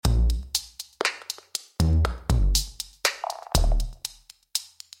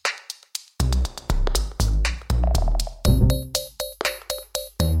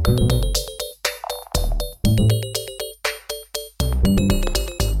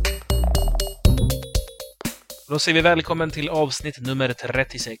Då säger vi välkommen till avsnitt nummer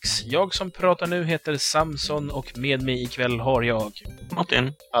 36. Jag som pratar nu heter Samson och med mig ikväll har jag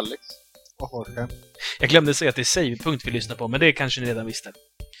Martin, Alex och Jorge. Jag glömde säga att det är savepunkt vi lyssnar på, men det kanske ni redan visste.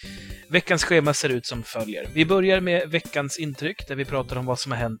 Veckans schema ser ut som följer. Vi börjar med veckans intryck där vi pratar om vad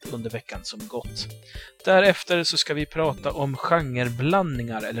som har hänt under veckan som gått. Därefter så ska vi prata om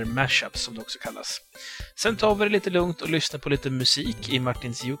genreblandningar eller mashups som det också kallas. Sen tar vi det lite lugnt och lyssnar på lite musik i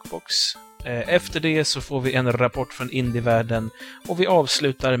Martins jukebox. Efter det så får vi en rapport från indievärlden och vi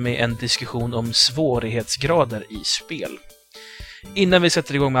avslutar med en diskussion om svårighetsgrader i spel. Innan vi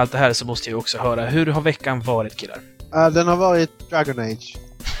sätter igång med allt det här så måste jag också höra, hur har veckan varit, killar? Den har varit Dragon Age.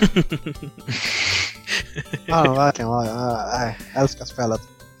 Ja, verkligen var jag älskar spelet.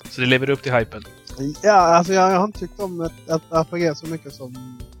 Så det lever upp till hypen? Ja, alltså jag har inte tyckt om ett RPG så mycket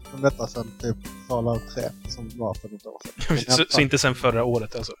som detta sen typ Fallout 3 som var för något år sedan. Så inte sen förra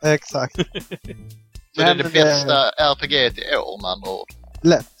året alltså? Exakt. Så det är det bästa RPG i år, man ord.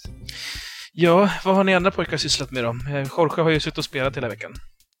 Lätt. Ja, vad har ni andra pojkar sysslat med då? Jorge har ju suttit och spelat hela veckan.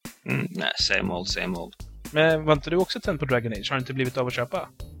 Nej, same old. Men var inte du också tänd på Dragon Age? Har det inte blivit av att köpa?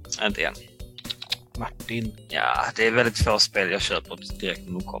 Inte än. Martin. Ja, det är väldigt få spel jag köper direkt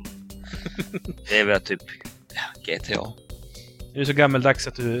när de kommer. Det är väl typ GTA. Du är så gammeldags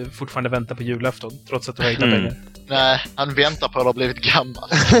att du fortfarande väntar på julafton, trots att du har egna pengar. Nej, han väntar på att ha blivit gammal.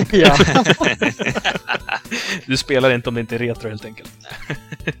 Ja. Du spelar inte om det inte är retro helt enkelt.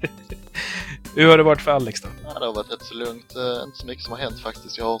 Hur har det varit för Alex då? Ja, det har varit rätt så lugnt. Inte så mycket som har hänt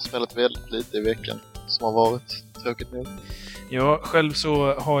faktiskt. Jag har spelat väldigt lite i veckan som har varit tråkigt nog. Ja, själv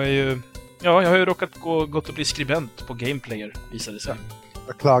så har jag ju... Ja, jag har ju råkat gått och bli skribent på Gameplayer, visade sig.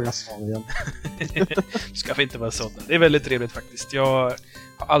 Jag klagar så igen. Ska vi inte vara sådana. Det är väldigt trevligt faktiskt. Jag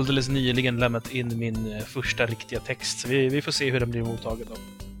har alldeles nyligen lämnat in min första riktiga text. Så vi får se hur den blir mottagen då.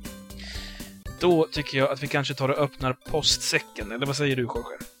 Då tycker jag att vi kanske tar och öppnar postsäcken. Eller vad säger du,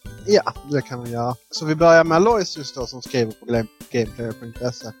 Jorge? Ja, det kan vi göra. Så vi börjar med Aloysius då som skriver på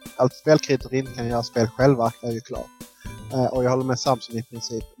gameplayer.se. Allt spelkritiker inte kan göra spel själva, det är ju klart. Och jag håller med Samson i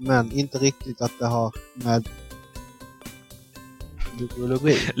princip. Men inte riktigt att det har med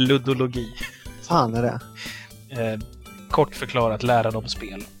Ludologi. Fan är det? Kort förklarat, läran om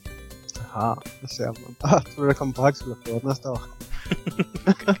spel. Jaha, det ser man. Jag tror det kommer på högskoleprovet nästa år.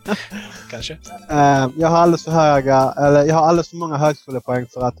 Kanske. Jag har alldeles för många högskolepoäng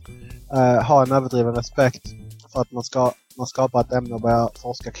för att ha en överdriven respekt för att man skapar ett ämne och börjar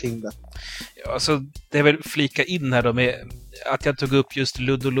forska kring det. Ja, alltså, det är väl flika in här då med att jag tog upp just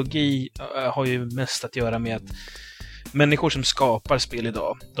ludologi har ju mest att göra med att människor som skapar spel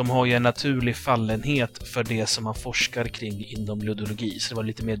idag, de har ju en naturlig fallenhet för det som man forskar kring inom ludologi. Så det var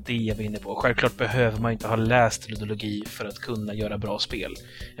lite mer det jag var inne på. Självklart behöver man inte ha läst ludologi för att kunna göra bra spel.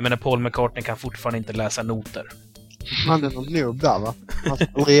 Jag menar, Paul McCartney kan fortfarande inte läsa noter. Han är någon noob där, va? Han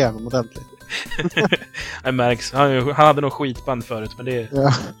spelar igenom ordentligt. Det märks. Han hade nog skitband förut, men det...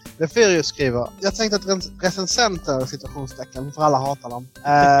 Ja. Det Furious skriver. Jag tänkte att recensenter, situationstecken, för alla hatar dem.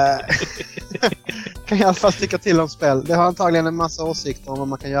 Kan i alla fall sticka till om spel. Det har antagligen en massa åsikter om vad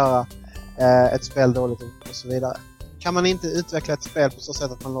man kan göra ett spel dåligt och så vidare. Kan man inte utveckla ett spel på så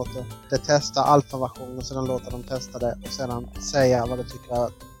sätt att man låter det testa alfaversionen och sedan låter dem testa det och sedan säga vad de tycker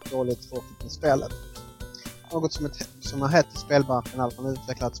är dåligt tråkigt med spelet? Något som har hett i spelbranschen är att man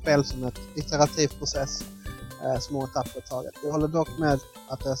utvecklar ett spel som ett iterativ process, små etapper i taget. Jag håller dock med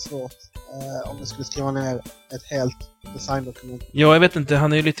att det är svårt om du skulle skriva ner ett helt designdokument. Ja, jag vet inte.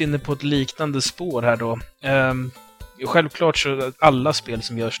 Han är ju lite inne på ett liknande spår här då. Självklart så alla spel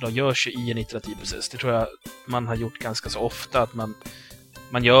som görs idag görs ju i en iterativ process. Det tror jag man har gjort ganska så ofta, att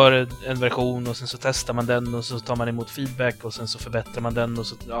man gör en version och sen så testar man den och så tar man emot feedback och sen så förbättrar man den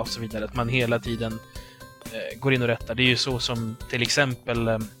och så vidare. Att man hela tiden går in och rättar. Det är ju så som till exempel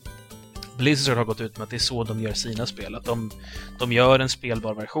Blizzard har gått ut med att det är så de gör sina spel. Att de gör en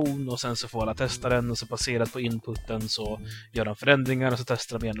spelbar version och sen så får alla testa den och så baserat på inputen så gör de förändringar och så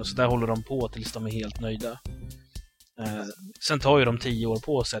testar de igen och så där håller de på tills de är helt nöjda. Sen tar ju de 10 år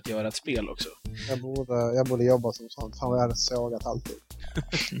på sig att göra ett spel också. Jag borde jobba som sånt. Fan vad jag hade sågat alltid.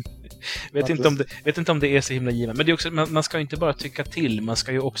 vet inte om det är så himla givet. Men det är också, man ska ju inte bara tycka till. Man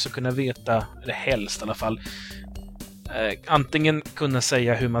ska ju också kunna veta, eller helst i alla fall, antingen kunna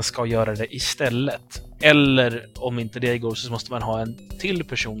säga hur man ska göra det istället. Eller om inte det går så måste man ha en till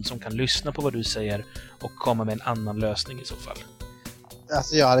person som kan lyssna på vad du säger och komma med en annan lösning i så fall.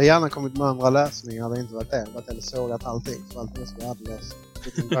 Alltså jag hade gärna kommit med andra lösningar. Det hade inte varit det. Jag hade sågat allting. Så allt måste vara värdelöst.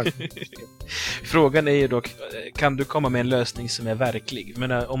 Frågan är ju dock, kan du komma med en lösning som är verklig?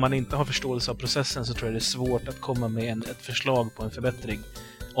 Men om man inte har förståelse av processen så tror jag det är svårt att komma med ett förslag på en förbättring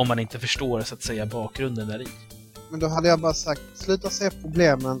om man inte förstår så att säga bakgrunden där i. Men då hade jag bara sagt, sluta se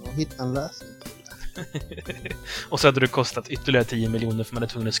problemen och hitta en lösning. Och så hade det kostat ytterligare 10 miljoner för man är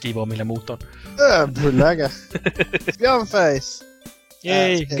tvungen att skriva om hela motorn. Bulläge. Björnface.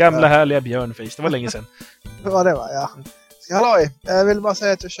 Yay, gamla härliga Björnface. Det var länge sedan. Det var det, va? Ja. Halloj, jag vill bara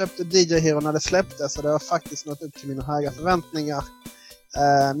säga att jag köpte DJ Hero när det släpptes, så det har faktiskt nått upp till mina höga förväntningar.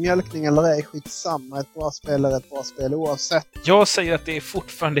 Mjölkning eller ej, skitsamma. Ett bra spel är ett bra spel oavsett. Jag säger att det är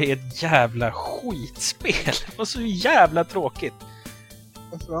fortfarande ett jävla skitspel. Det var så jävla tråkigt.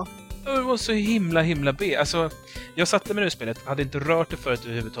 Varför då? Det var så himla B. Alltså, jag satte mig i spelet, hade inte rört det förut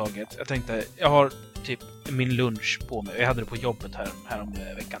överhuvudtaget. Jag tänkte, jag har typ min lunch på mig. Jag hade det på jobbet här om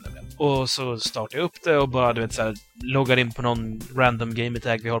veckan. Och så startade jag upp det och bara, du vet, så här, loggar in på någon random game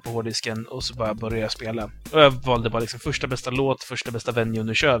tag vi har på hårddisken och så bara började jag spela. Och jag valde bara liksom första bästa låt, första bästa venue,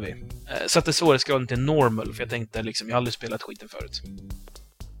 nu kör vi. Satte svårighetsgraden till normal, för jag tänkte liksom, jag har aldrig spelat skiten förut.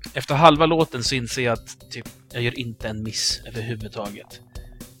 Efter halva låten så inser jag att typ, jag gör inte en miss överhuvudtaget.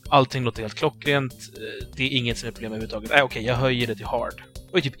 Allting låter helt klockrent. Det är inget som är problem överhuvudtaget. Okej, jag höjer det till hard.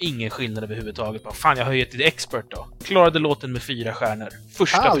 Och det är typ ingen skillnad överhuvudtaget. Bara, fan, jag höjer det till expert då. Klarade låten med 4 stjärnor.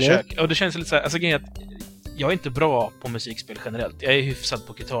 Första försök. Och det känns lite så här, alltså grejen är att jag är inte bra på musikspel generellt. Jag är hyfsad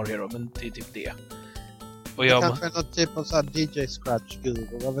på Guitar Hero, men det är typ det. Och jag kanske är något typ av så här DJ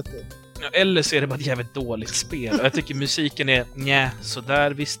Scratch-guru, vad vet du? Eller så är det bara ett jävligt dåligt spel. Och jag tycker musiken är så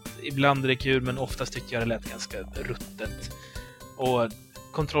där. Visst, ibland är det kul, men oftast tycker jag det lät ganska ruttet. Och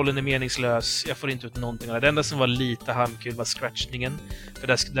kontrollen är meningslös. Jag får inte ut någonting av det. Det enda som var lite halvkul var scratchningen. För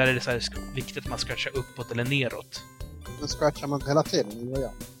där är det så här viktigt att man scratchar uppåt eller neråt. Men scratchar man hela tiden, eller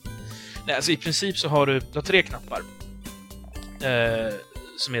jag? Nej, alltså i princip så har du 3 knappar.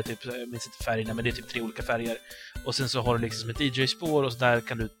 Som är typ, jag minns inte färgerna, men det är typ 3 olika färger. Och sen så har du liksom ett DJ-spår och så där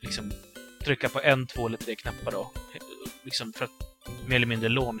kan du liksom trycka på 1, 2 eller 3 knappar då. Liksom för att mer eller mindre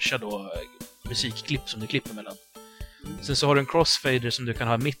launcha då musikklipp som du klipper mellan. Sen så har du en crossfader som du kan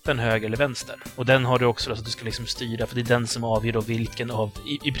ha i mitten, höger eller vänster. Och den har du också då, så att du ska liksom styra, för det är den som avgör då vilken av...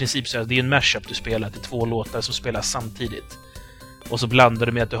 I princip så är det en mashup du spelar till 2 låtar som spelas samtidigt. Och så blandar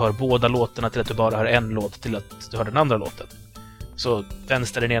du med att du hör båda låtarna till att du bara hör en låt till att du hör den andra låten. Så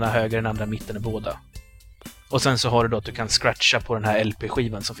vänster är den ena, höger den andra, mitten är båda. Och sen så har du då att du kan scratcha på den här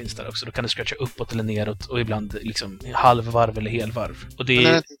LP-skivan som finns där också. Då kan du scratcha uppåt eller neråt och ibland liksom halvvarv eller helvarv. Och det är... Men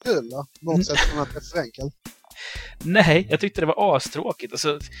är det inte kul då? Bortsett från att det är för enkelt. Nej, jag tyckte det var astråkigt.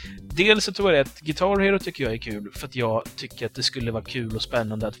 Alltså, dels så tror jag att Guitar Hero tycker jag är kul för att jag tycker att det skulle vara kul och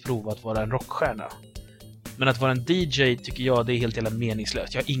spännande att prova att vara en rockstjärna. Men att vara en DJ tycker jag det är helt jävla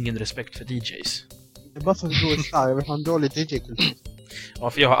meningslöst. Jag har ingen respekt för DJs. Det är bara för att du går i Sverige, jag vill ha en dålig DJ-kultur. Ja,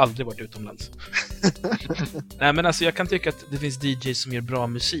 för jag har aldrig varit utomlands. Nej, men alltså jag kan tycka att det finns DJs som gör bra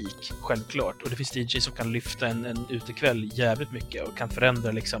musik, självklart. Och det finns DJs som kan lyfta en utekväll jävligt mycket och kan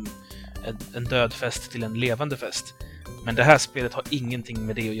förändra liksom en död fest till en levande fest. Men det här spelet har ingenting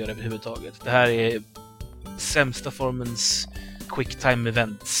med det att göra överhuvudtaget. Det här är sämsta formens quick time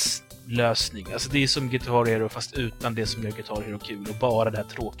events lösning. Alltså det är som Guitar Hero fast utan det som gör Guitar Hero kul och bara det här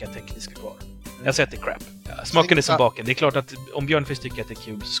tråkiga tekniska kvar. Jag säger att det är crap. Ja, smaken är som baken. Det är klart att om Björnfest tycker att det är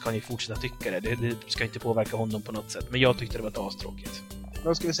kul så ska han ju fortsätta tycka det. Det ska inte påverka honom på något sätt. Men jag tyckte det var ett astråkigt.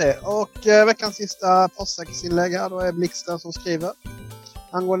 Då ska vi se. Och veckans sista postsäkerhetsinlägg här, då är Blixten som skriver.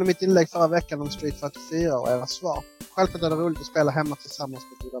 Angående mitt inlägg förra veckan om Street Fighter 4 och era svar. Självklart är det roligt att spela hemma tillsammans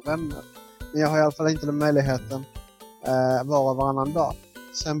med 4 vänner. Men jag har i alla fall inte den möjligheten var och varannan dag.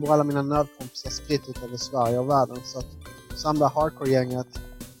 Sen bor alla mina nördkompisar spritt ut över Sverige och världen, så att samla hardcore-gänget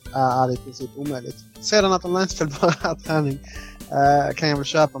är i princip omöjligt. Sedan att online-spel bara är träning kan jag väl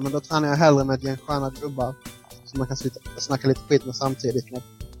köpa, men då tränar jag hellre med ett gäng sköna gubbar som man kan snacka lite skit med samtidigt med,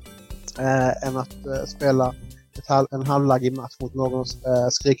 än att spela en halvlaggig match mot någon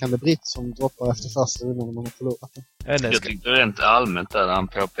skrikande britt som droppar efter första rundan när man har förlorat. Jag tyckte rent allmänt där han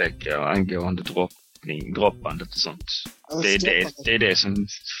påpekar angående droppandet och sånt. Det är det som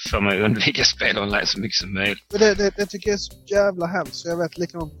får mig undvika spel online så mycket som möjligt. Det tycker jag är så jävla hemskt. Så jag vet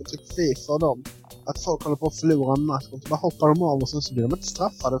likadant på typ FIFA och dem. Att folk håller på att förlora en match och så bara hoppar de av och sen så blir de inte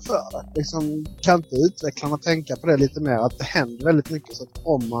straffade för det. Liksom, kan inte utvecklarna tänka på det lite mer? Att det händer väldigt mycket, så att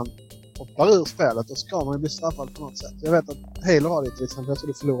om man hoppar ur spelet då ska man ju bli straffad på något sätt. Jag vet att Halo har det till exempel. Jag tror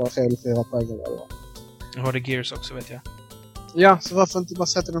du förlorar 3 eller 4 poäng eller vad det var. Jag har det Gears också, vet jag. Ja, så varför inte bara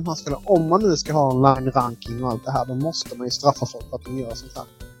sätta de här spelen? Om man nu ska ha online-ranking och allt det här, då måste man ju straffa folk för att de gör sånt här.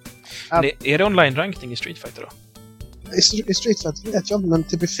 Men är det online-ranking i Street Fighter då? I Street Fighter vet jag inte, men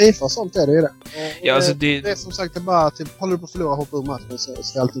typ i FIFA och sånt är det ju det. Ja, alltså det är som sagt, det är bara typ, håller du på att förlora, hoppa ur matchen så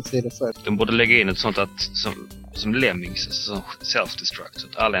är alltid frid och fröjd. De borde lägga in ett sånt att, som Lemmings, alltså self-destruct, så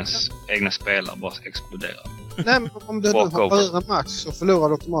att alla ens egna spelare bara ska explodera. Nej, men om du hoppar ur en match så förlorar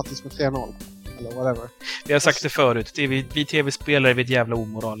du automatiskt med 3-0. eller whatever. Vi har sagt det förut, vi tv-spelare är ett jävla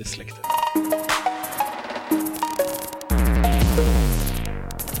omoraliskt släkte.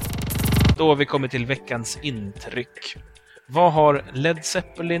 Då har vi kommit till veckans intryck. Vad har Led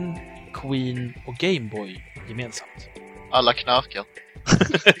Zeppelin, Queen och Game Boy gemensamt? Alla knarkar.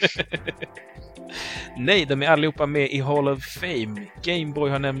 Nej, de är allihopa med i Hall of Fame. Game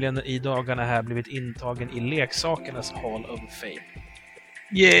Boy har nämligen i dagarna här blivit intagen i leksakernas Hall of Fame.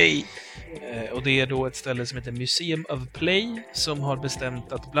 Yay! Och det är då ett ställe som heter Museum of Play som har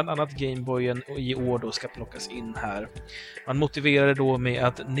bestämt att bland annat Gameboyen i år då ska plockas in här. Man motiverar det då med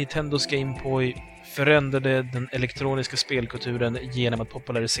att Nintendos Game Boy förändrade den elektroniska spelkulturen genom att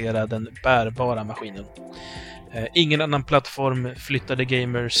popularisera den bärbara maskinen. Ingen annan plattform flyttade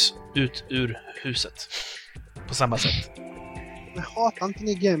gamers ut ur huset på samma sätt. Men hatar inte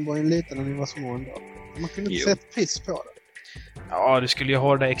ni Gameboyen lite när ni var små ändå? Man kunde inte sätta piss på det. Ja, du skulle ju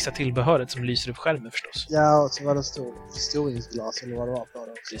ha det där extra tillbehöret som lyser upp skärmen förstås. Ja, och så var det förstoringsglas eller vad det var på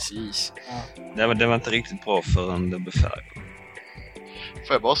det också. Precis. Ja. Nej, men det var inte riktigt bra förrän det blev färg.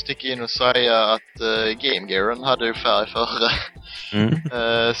 Får jag bara sticka in och säga att Game Gearen hade ju färg före.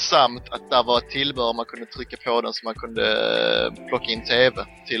 Samt att där var ett tillbehör man kunde trycka på den så man kunde plocka in tv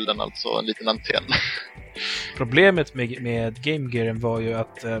till den, alltså en liten antenn. Problemet med Game Gearen var ju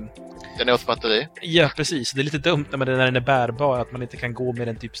att... Den åt batteri. Ja, precis. Det är lite dumt när den är bärbar att man inte kan gå med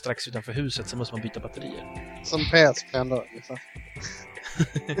den typ strax utanför huset, så måste man byta batterier. Som PSP ändå ungefär.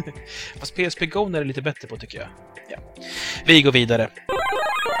 Fast PSP Go är det lite bättre på, tycker jag. Ja. Vi går vidare.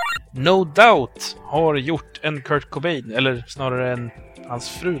 No Doubt har gjort en Kurt Cobain, eller snarare en hans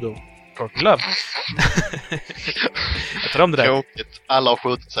fru då, Courtney Love. Jag tar om det där. Tråkigt. Alla har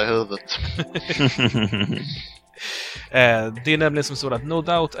skjutit sig i huvudet. Det är nämligen som så att No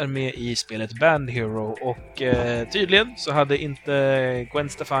Doubt är med i spelet Band Hero och tydligen så hade inte Gwen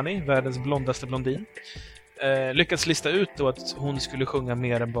Stefani, världens blondaste blondin, lyckats lista ut då att hon skulle sjunga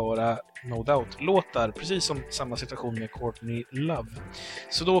mer än bara No Doubt-låtar, precis som samma situation med Courtney Love.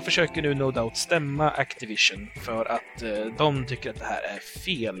 Så då försöker nu No Doubt stämma Activision för att de tycker att det här är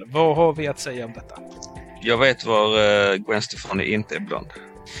fel. Vad har vi att säga om detta? Jag vet var Gwen Stefani inte är blond.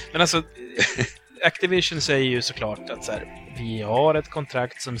 Men alltså... Activision säger ju såklart att så här, vi har ett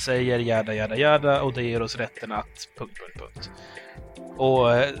kontrakt som säger jada och det ger oss rätten att ... Och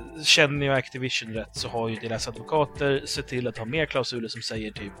känner jag Activision rätt så har ju deras advokater sett till att ha mer klausuler som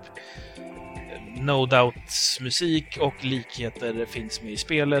säger typ No Doubts musik och likheter finns med i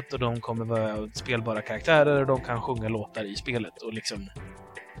spelet och de kommer vara spelbara karaktärer och de kan sjunga låtar i spelet och liksom...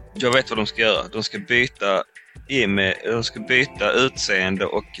 Jag vet vad de ska göra. De ska byta utseende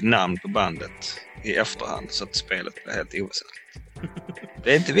och namn på bandet i efterhand så att spelet blir helt oväsentligt.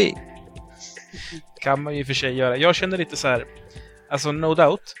 Det är inte vi. Kan man ju för sig göra. Jag känner lite så här, alltså No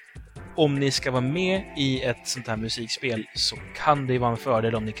Doubt, om ni ska vara med i ett sånt här musikspel så kan det ju vara en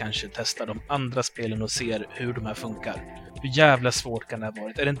fördel om ni kanske testar de andra spelen och ser hur de här funkar. Hur jävla svårt kan det ha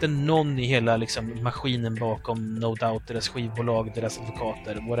varit? Är det inte någon i hela liksom, maskinen bakom No Doubt, deras skivbolag, deras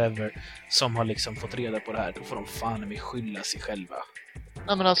advokater, whatever, som har liksom fått reda på det här? Då får de fan med skylla sig själva.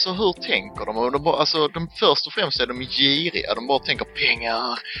 Nej, men alltså hur tänker de? De först och främst är de giriga. De bara tänker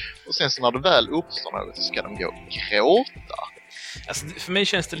pengar. Och sen så när det väl uppstår något så ska de gå och gråta. Alltså, för mig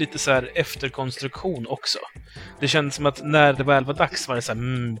känns det lite så här efterkonstruktion också. Det känns som att när det väl var dags var det så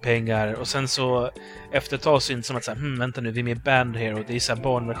här, pengar. Och sen så efter ett tag så inte som att så här, vänta nu, vi är med i Band Hero. Det är så här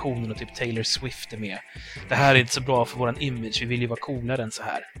barnversionen och typ Taylor Swift är med. Det här är inte så bra för våran image. Vi vill ju vara coolare än så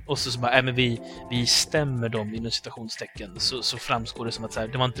här. Och så bara, men vi stämmer dem inom citationstecken. Så framstår det som att så här,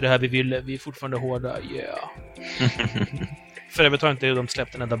 det var inte det här vi ville. Vi är fortfarande hårda. Yeah. För jag vet inte hur de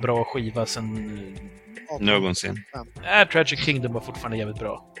släppte en enda bra skiva sen... Någonsin. Tragic Kingdom var fortfarande jävligt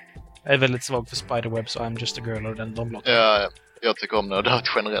bra. Jag är väldigt svag för Spiderweb så I'm Just a Girl och de låtarna. Ja, jag tycker om det. Det har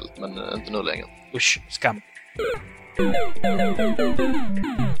generellt, men inte nu längre. Usch, skam.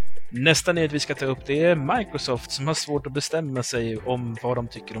 Nästa nyhet vi ska ta upp det är Microsoft som har svårt att bestämma sig om vad de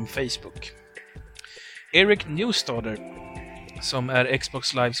tycker om Facebook. Eric Newstarter, som är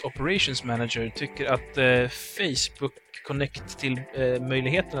Xbox Lives Operations Manager, tycker att Facebook Connect till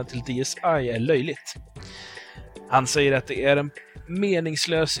möjligheterna till DSi är löjligt. Han säger att det är en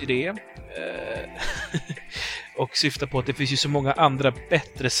meningslös idé och syftar på att det finns ju så många andra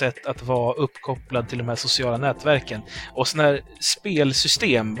bättre sätt att vara uppkopplad till de här sociala nätverken. Och sådana här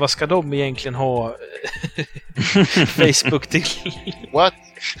spelsystem, vad ska de egentligen ha Facebook till? What?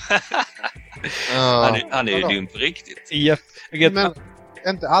 Han är ju dum på riktigt. Yep. Men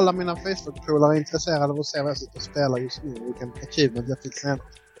inte alla mina Facebook-polare är intresserade av att se vad jag sitter och spelar just nu. Vilken achievement jag fick senare.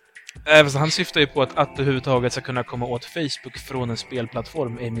 Även han syftar ju på att överhuvudtaget ska kunna komma åt Facebook från en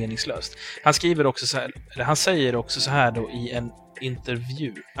spelplattform är meningslöst. Han skriver också så här, eller han säger också så här då i en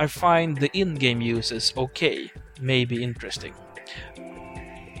intervju. I find the in-game uses okay, maybe interesting.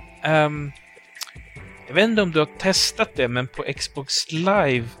 Jag vet inte om du har testat det, men på Xbox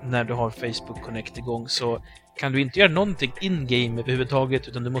Live när du har Facebook Connect igång så kan du inte göra någonting in-game överhuvudtaget,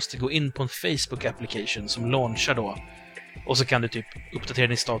 utan du måste gå in på en Facebook-application som launchar då. Och så kan du typ uppdatera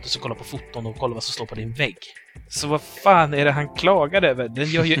din status och kolla på foton och kolla vad som står på din vägg. Så vad fan är det han klagar över? Den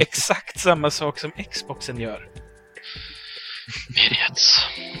gör ju exakt samma sak som Xboxen gör. Idiots.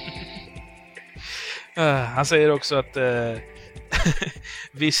 Han säger också att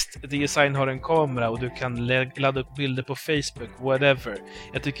visst, Design har en kamera och du kan ladda upp bilder på Facebook, whatever.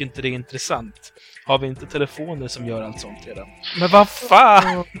 Jag tycker inte det är intressant. Har vi inte telefoner som gör allt sånt redan? Men vad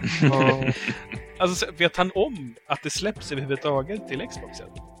fan! Alltså, vet han om att det släpps överhuvudtaget till Xboxen?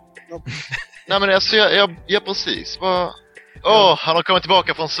 Nej men alltså, jag precis. Han har kommit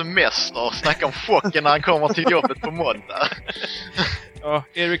tillbaka från semester och snackar om chocken när han kommer till jobbet på måndag. Ja,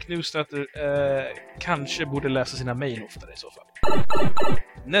 Eric Neustadter kanske borde läsa sina mejl oftare i så fall.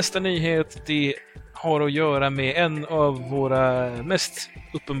 Nästa nyhet, det har att göra med en av våra mest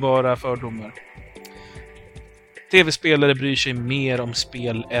uppenbara fördomar. TV-spelare bryr sig mer om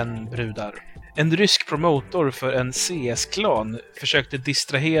spel än brudar. En rysk promotor för en CS-klan försökte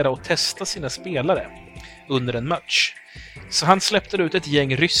distrahera och testa sina spelare under en match. Så han släppte ut ett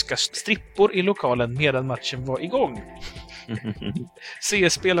gäng ryska strippor i lokalen medan matchen var igång.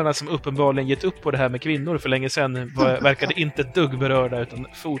 CS-spelarna som uppenbarligen gett upp på det här med kvinnor för länge sedan verkade inte ett dugg berörda utan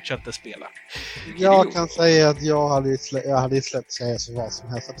fortsatte spela. Jag kan säga att jag hade släppt CS och vad som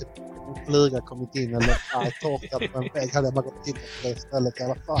helst. Att typ en flyga kommit in eller torkat på en vägg hade jag bara gått in på det stället i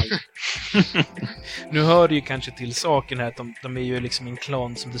alla fall. Nu hör det ju kanske till saken här att de är ju liksom en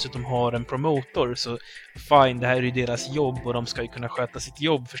klan som dessutom har en promotor, så fine, det här är ju deras jobb och de ska ju kunna sköta sitt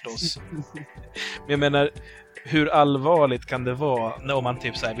jobb förstås. Men jag menar, hur allvarligt kan det vara om man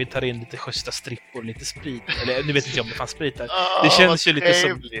typ så här, vi tar in lite schyssta strippor, lite sprit, eller nu vet inte jag om det fanns sprit där. Det känns ju lite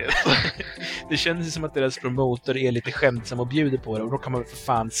som det känns ju som att deras promotor är lite skämtsam och bjuder på det, och då kan man för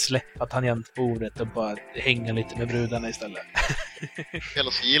fan släppa tangentbordet och bara hänga lite med brudarna istället.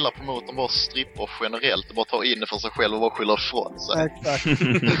 Eller så gillar promotorn bara strippor generellt och bara tar in det för sig själv och bara skyller ifrån sig. Exakt.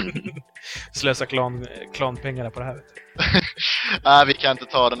 Slösa klanpengarna på det här, vet du. Nej, vi kan inte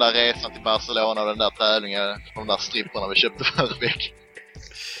ta den där resan till Barcelona och den där tävlingen, de där stripporna vi köpte förra veckan.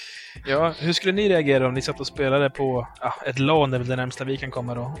 Ja, hur skulle ni reagera om ni satt och spelade på ett LAN, det närmsta vi kan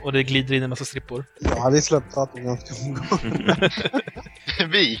komma då, och det glider in en massa strippor? Jag hade släppt datorn ganska många gånger.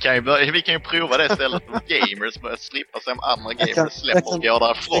 vi kan ju prova det istället för gamers börjar strippa sig om andra gamers släpper och går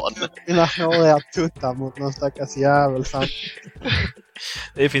därifrån. Mina håriga tuttar mot någon stackars jävel samt.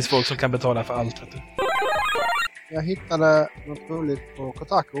 Det finns folk som kan betala för allt, vet du. Jag hittade något roligt på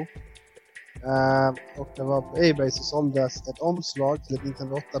Kotaku. Och det var på eBay så såldes ett omslag till ett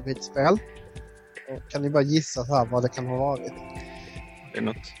Nintendo 8-bit-spel. Och kan ni bara gissa så här vad det kan ha varit? Det är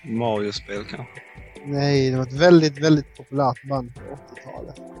något Mario-spel kanske? Nej, det var ett väldigt, väldigt populärt band på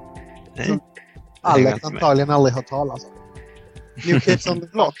 80-talet. Som Alex antagligen aldrig har talat om. New Kids on the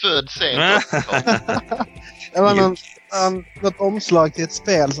Block. Född sent. Det var något omslag till ett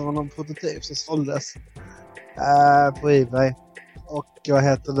spel som var någon prototyp som såldes på eBay. Och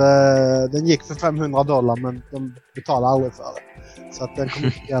den gick för $500 men de betalade aldrig för det. Så att den kom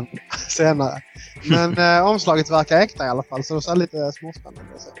upp igen senare. Men omslaget verkar äkta i alla fall, så det är lite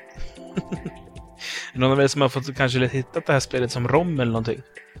småspännande. Så. Någon av er som har fått kanske hittat det här spelet som ROM eller någonting?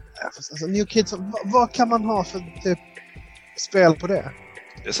 Alltså, New Kids, vad kan man ha för typ spel på det?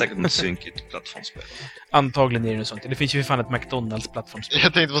 Det är säkert något synkigt plattformsspel. Antagligen är det något sånt. Det finns ju fan ett McDonalds-plattformsspel.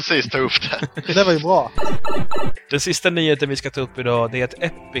 Jag tänkte precis ta upp det. Det var ju bra. Den sista nyheten vi ska ta upp idag, det är att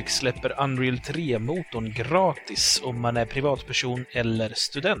Epic släpper Unreal 3-motorn gratis om man är privatperson eller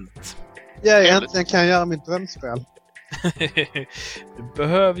student. Ja, egentligen kan jag göra mitt drömspel. Du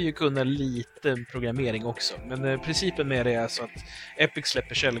behöver ju kunna lite programmering också. Men principen med det är alltså att Epic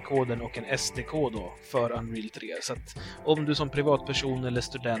släpper källkoden och en SD-kod då för Unreal 3. Så att om du som privatperson eller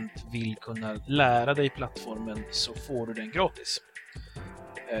student vill kunna lära dig plattformen så får du den gratis.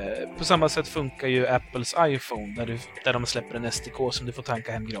 På samma sätt funkar ju Apples iPhone där de släpper en SD-kod som du får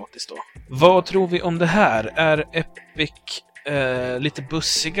tanka hem gratis då. Vad tror vi om det här? Är Epic lite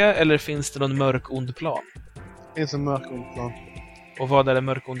bussiga eller finns det någon mörk ond plan? Det finns en mörk ond plan. Och vad är den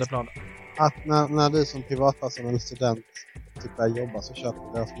mörka onda planen? Att när du som privatperson eller student typ börjar jobba så köper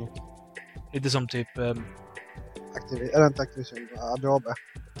du deras motor. Lite som typ... Eller inte Activision, Adobe.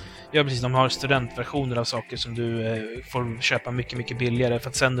 Ja, precis. De har studentversioner av saker som du får köpa mycket, mycket billigare. För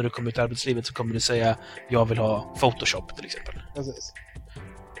att sen när du kommer ut i arbetslivet så kommer du säga jag vill ha Photoshop till exempel. Precis.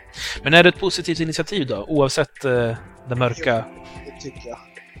 Men är det ett positivt initiativ då? Oavsett det mörka? Det tycker jag.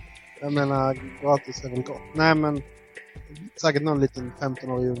 Jag menar, gratis är väl gott. Nej, men säkert någon liten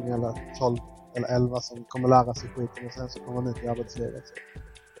 15-årig unge eller 12 eller 11 som kommer lära sig skiten och sen så kommer han ut i arbetslivet.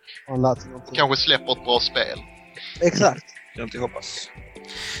 Och han lär sig någonting. Kanske släpper ett bra spel. Exakt. Jag inte hoppas.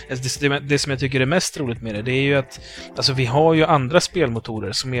 Det som jag tycker är mest roligt med det är ju att alltså, vi har ju andra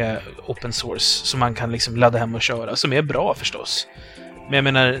spelmotorer som är open source som man kan liksom ladda hem och köra, som är bra förstås. Men jag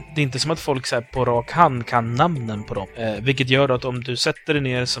menar, det är inte som att folk så här på rak hand kan namnen på dem. Vilket gör att om du sätter dig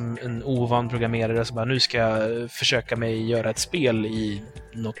ner som en ovan programmerare som bara nu ska jag försöka mig göra ett spel i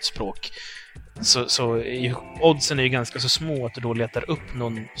något språk, så är ju, oddsen är ju ganska så små att du då letar upp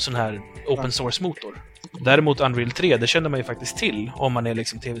någon sån här open source-motor. Däremot Unreal 3, det känner man ju faktiskt till om man är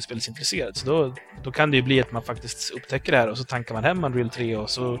liksom tv-spelsintresserad. Så då kan det ju bli att man faktiskt upptäcker det här och så tankar man hem Unreal 3 och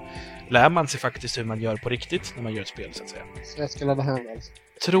så lär man sig faktiskt hur man gör på riktigt när man gör ett spel, så att säga. Så jag ska ladda hem alltså.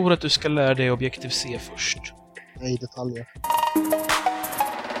 Tror att du ska lära dig Objective-C först. Nej, detaljer.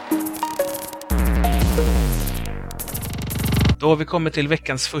 Då har vi kommit till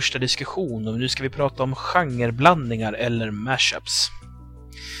veckans första diskussion och nu ska vi prata om genreblandningar eller mashups.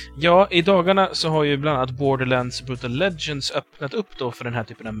 Ja, i dagarna så har ju bland annat Borderlands Brutal Legends öppnat upp då för den här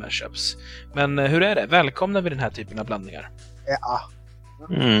typen av mashups. Men hur är det? Välkomnar vi den här typen av blandningar? Ja.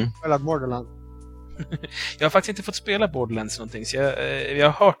 Spelat Borderlands. Jag har faktiskt inte fått spela Borderlands någonting, så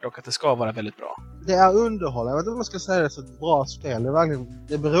jag har hört dock att det ska vara väldigt bra. Det är underhållande. Jag vet inte om man ska säga det så ett bra spel. Det är verkligen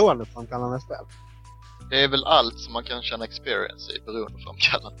det är beroendeframkallande spel. Det är väl allt som man kan känna experience i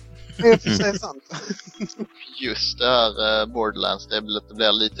beroendeframkallande. Det är för sig sant. Just det här Borderlands, det är väl att det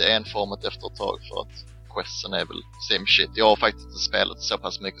blir lite enformat efter ett tag för att questen är väl same shit. Jag har faktiskt inte spelat så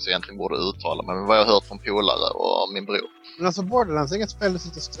pass mycket så jag egentligen borde uttala mig, men vad jag har hört från polare och min bror. Men alltså Borderlands är inget spel du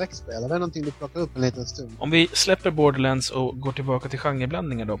sitter och sträckspelar. Det är någonting du plockar upp en liten stund. Om vi släpper Borderlands och går tillbaka till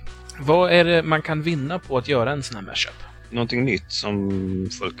genreblandningar då. Vad är det man kan vinna på att göra en sån här mashup? Någonting nytt som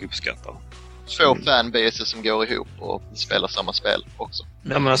folk uppskattar. Två fanbaser som går ihop och spelar samma spel också.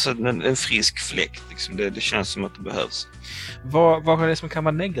 Ja, men alltså en frisk fläkt liksom. Det känns som att det behövs. Vad är det som kan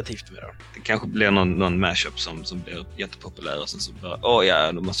vara negativt med det? Det kanske blir någon mashup som blir jättepopulär och sen så bara,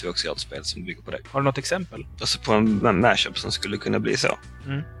 ja, då måste vi också göra ett spel som bygger på det. Har du något exempel? Alltså på en mashup som skulle kunna bli så.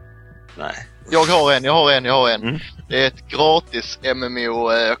 Nej. Jag har en. Det är ett gratis MMO,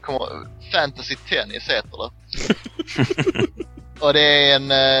 Fantasy Tennis heter det. Och det är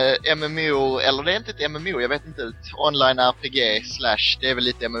en MMO, eller det är inte ett MMO, jag vet inte, online RPG / det är väl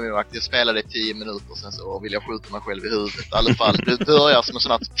lite MMO-aktigt. Jag spelade i 10 minuter sen så vill jag skjuta mig själv i huvudet. I alla fall, du börjar som en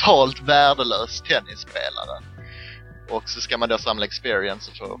sån här totalt värdelös tennisspelare. Och så ska man då samla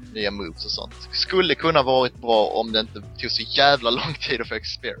experience och få nya moves och sånt. Skulle kunna varit bra om det inte tog så jävla lång tid att få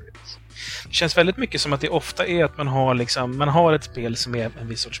experience. Det känns väldigt mycket som att det ofta är att man har ett spel som är en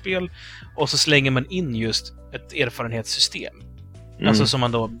viss sorts spel och så slänger man in just ett erfarenhetssystem. Alltså som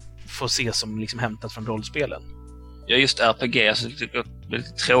man då får se som liksom hämtat från rollspelen. Ja, just RPG. Alltså, det är lite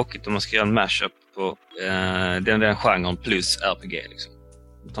tråkigt om man ska göra en mashup på den genren plus RPG. Liksom.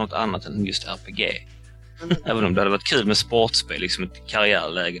 Ta något annat än just RPG. Även om det hade varit kul med sportspel, liksom ett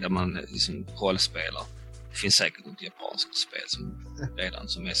karriärläge där man liksom rollspelar. Det finns säkert något japanskt spel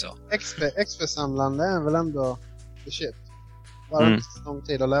som är så. XP-samlande är väl ändå the shit. Bara inte så lång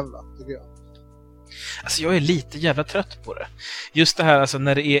tid att levla, tycker jag. Alltså jag är lite jävla trött på det. Just det här alltså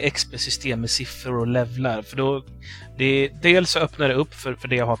när det är XP-system med siffror och levlar. För då, dels så öppnar det upp för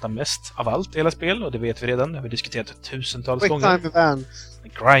det jag hatar mest av allt i hela spel. Och det vet vi redan, det har vi diskuterat tusentals gånger.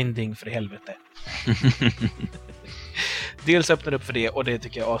 Grinding för helvete. Dels öppnar det upp för det och det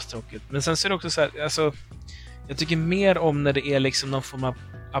tycker jag är astråkigt. Men sen så är det också så här, alltså jag tycker mer om när det är liksom någon form av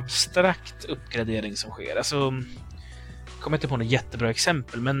abstrakt uppgradering som sker. Alltså jag kommer inte på något jättebra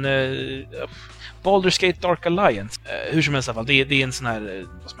exempel, men Baldur's Gate Dark Alliance, hur som helst i alla fall, det är en sån här,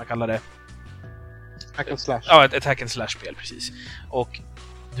 vad ska man kalla det? Hack and slash. Ja, ett hack and slash-spel, precis. Och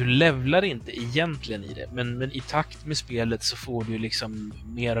du levlar inte egentligen i det, men i takt med spelet så får du liksom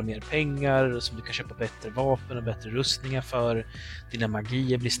mer och mer pengar som du kan köpa bättre vapen och bättre rustningar för. Dina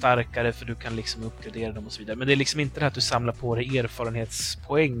magier blir starkare för du kan liksom uppgradera dem och så vidare. Men det är liksom inte det här att du samlar på dig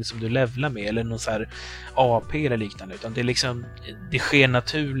erfarenhetspoäng som du levlar med eller någon så här AP eller liknande, utan det är liksom, det sker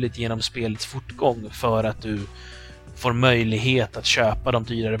naturligt genom spelets fortgång för att du får möjlighet att köpa de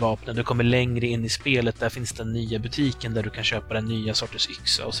dyrare vapnen. Du kommer längre in i spelet, där finns den nya butiken där du kan köpa den nya sorters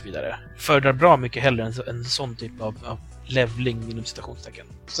yxa och så vidare. Föredrar bra mycket hellre en sån typ av levling inom citationstecken.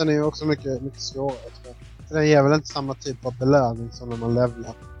 Sen är det ju också mycket svårare. För den ger väl inte samma typ av belöning som när man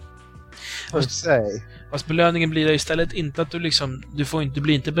levlar. Fast belöningen blir det istället inte att du liksom... Du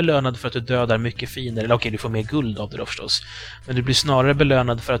blir inte belönad för att du dödar mycket fiender. Eller okej, du får mer guld av det då förstås. Men du blir snarare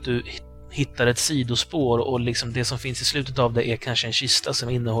belönad för att du hittar ett sidospår och liksom det som finns i slutet av det är kanske en kista som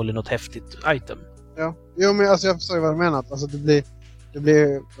innehåller något häftigt item. Ja, jo, men alltså jag förstår vad du menar. Alltså det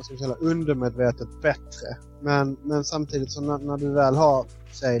blir vad ska man säga, undermedvetet bättre. Men samtidigt så när du väl har,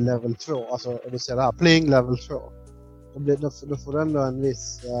 säg level 2, alltså du ser det här, pling level 2. Då får du ändå en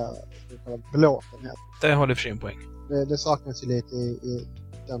viss belåtenhet. Det har du för en poäng. Det saknas ju lite i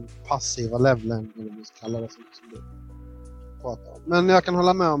den passiva levelen, eller vad man ska kalla det, som du pratar om. Men jag kan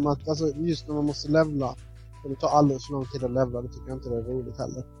hålla med om att alltså, just när man måste levla, och det tar alldeles för lång tid att levla, det tycker jag inte det är roligt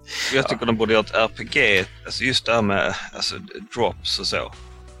heller. Jag tycker de borde göra ett RPG, alltså just det här med alltså, drops och så.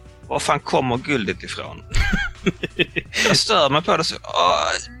 Var fan kommer guldet ifrån? Jag stör mig på det så...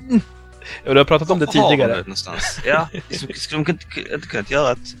 Ja, du har pratat om det tidigare. Det någonstans? Ja, skulle de inte kunnat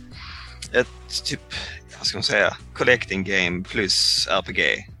göra ett typ, vad ska man säga, collecting game plus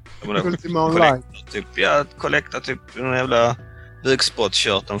RPG. Ultima Online. Collecta typ en jävla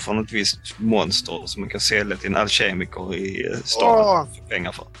bugspot-shirten från ett visst monster som man kan sälja till en alkemiker i staden för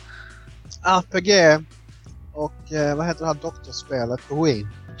pengar för. RPG och vad heter det här doktorspelet på Wii?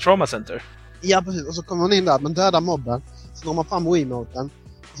 Trauma Center. Ja, precis. Och så kommer man in där, man dödar mobben. Så når man fram Wii-moten.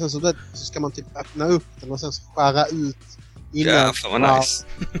 Och sen så ska man typ öppna upp den och sen så skära ut innan. Ja, fan vad nice.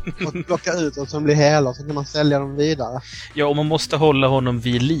 Och plocka ut och sen blir hela och så kan man sälja dem vidare. Ja, och man måste hålla honom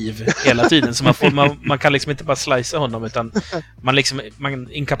vid liv hela tiden. Så man kan liksom inte bara slicea honom, utan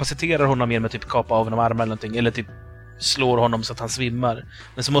man inkapaciterar honom genom att typ kapa av honom armar eller någonting. Eller typ slår honom så att han svimmar.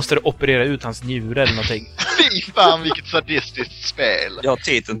 Men så måste du operera ut hans njure eller någonting. Fy fan, vilket sadistiskt spel. Jag har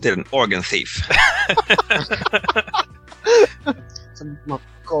titeln till en Organ Thief. Så man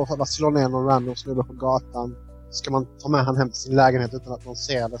går för att slå ner någon random snubbe på gatan. Ska man ta med han hem till sin lägenhet utan att någon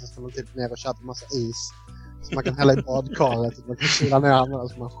ser det, så ska man typ ner och köpa en massa is. Så man kan hälla i badkaret och man kan kyla ner honom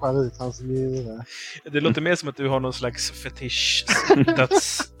så man skär ut hans njure. Det låter mer som att du har någon slags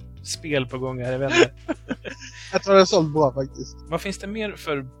fetisch-spel på gång här, jag vet inte. Jag tror det är sålt bra faktiskt. Vad finns det mer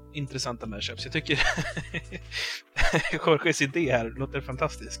för intressanta mashups? Jag tycker Jorges idé här låter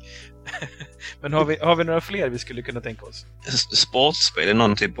fantastisk. Men har vi några fler vi skulle kunna tänka oss? Sportspel är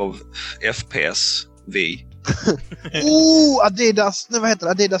någon typ av FPS V. Adidas, vad heter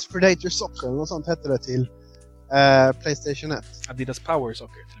det? Adidas Predator Soccer, något sånt hette det till PlayStation 1. Adidas Power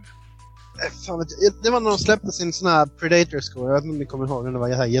Soccer till och med. Fan vet jag. Det var när de släppte sin sån här Predator-skor. Jag vet inte om ni kommer ihåg det,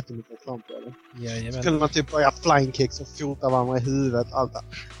 var jättemycket reklam på det. Jajamän. Så kunde man typ börja flying kicks och fota varandra i huvudet, allt det.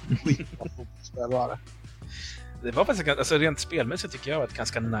 Skitbra fotbollsspel var det. Det var faktiskt, alltså rent spelmässigt tycker jag var ett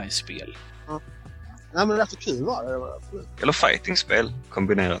ganska nice spel. Ja. Nej, men rätt kul var det. Eller fighting-spel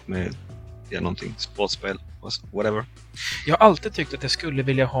kombinerat med någonting, sportspel, whatever. Jag har alltid tyckt att jag skulle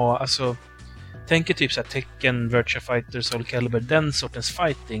vilja ha, alltså, tänker typ såhär Tekken, Virtua Fighter, Soul Calibur, den sortens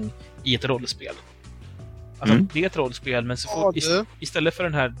fighting i ett rollspel. Alltså det är ett rollspel, men så får, istället för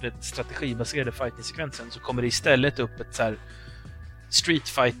den här strategibaserade fighting-sekvensen så kommer det istället upp ett så här Street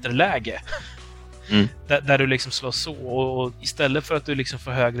Fighter-läge. Där du liksom slår så, och istället för att du liksom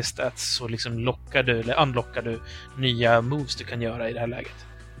får högre stats så liksom lockar du, eller unlockar du nya moves du kan göra i det här läget.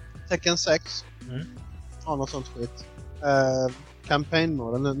 Tekken 6. Ja, något sånt skit.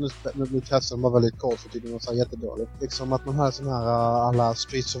 Campaign-moden, nu testar de bara väldigt kort för tiden och så jättedåligt. Liksom att man har sån här alla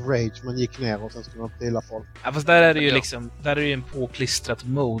Streets of Rage, man gick ner och sen skulle man pilla folk. Ja, fast där är det ju liksom, där är det ju en påklistrat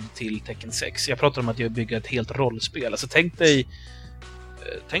mode till Tekken 6. Jag pratar om att jag bygger ett helt rollspel. Alltså tänk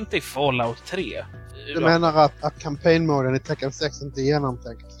dig Fallout 3. Du menar att campaign-moden i Tekken 6 inte är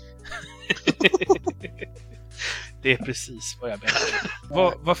genomtänkt? Det är precis vad jag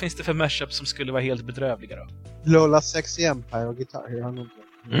menar. Vad finns det för mashup som skulle vara helt bedrövliga då? Lola Sexy Empire och Guitar Hero.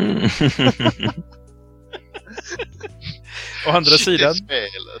 Å andra sidan,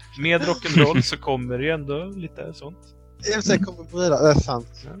 med rock'n'roll så kommer det ju ändå lite sånt. Jag säger kommer brydar, det är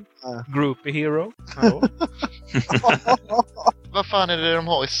sant. Groupie Hero. Vad fan är det de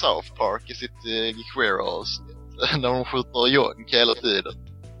har i South Park i sitt Queer-avsnitt? När de skjuter Jonk hela tiden.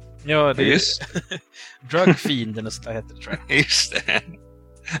 Ja, det är just Drugfienden och så heter det, tror jag. Just det.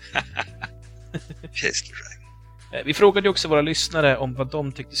 Vi frågade också våra lyssnare om vad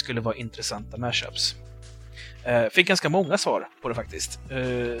de tyckte skulle vara intressanta mashups. Fick ganska många svar på det faktiskt.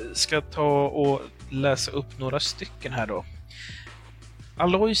 Ska ta och läsa upp några stycken här då.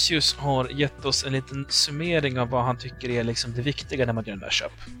 Aloysius har gett oss en liten summering av vad han tycker är liksom det viktiga när man gör en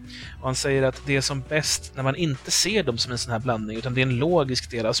mashup. Och han säger att det är som bäst när man inte ser dem som en sån här blandning, utan det är en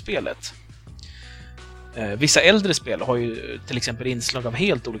logisk del av spelet. Vissa äldre spel har ju till exempel inslag av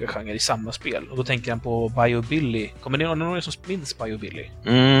helt olika genrer i samma spel. Och då tänker han på BioBilly. Kommer ni någon som minns BioBilly?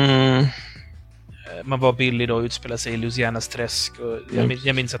 Man var billig då och utspelade sig i Louisianas träsk. Och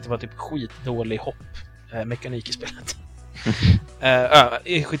jag minns att det var typ skitdålig hopp-mekanik i spelet.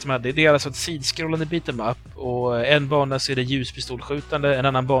 Skitsamma, det är alltså ett sidskrollande beat'em up. Och en bana så är det ljuspistolskjutande, en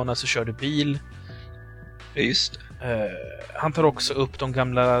annan bana så kör du bil. Just det. Han tar också upp de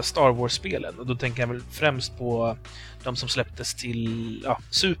gamla Star Wars-spelen. Och då tänker jag väl främst på de som släpptes till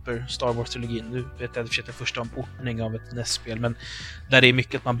Super Star Wars-trilogin. Nu vet jag att jag försökte första omportning av ett NES-spel. Men där det är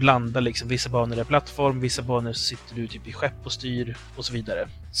mycket att man blandar liksom. Vissa banor är plattform, vissa banor så sitter du typ i skepp och styr och så vidare.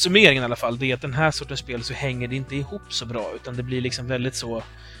 Summeringen i alla fall, det är att den här sortens spel så hänger det inte ihop så bra. Utan det blir liksom väldigt så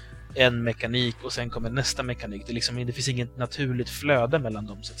en mekanik och sen kommer nästa mekanik. Det finns inget naturligt flöde mellan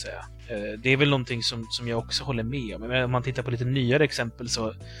dem så att säga. Det är väl någonting som jag också håller med om. Men om man tittar på lite nyare exempel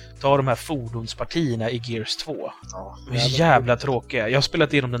så tar de här fordonspartierna i Gears 2. De är jävla tråkiga. Jag har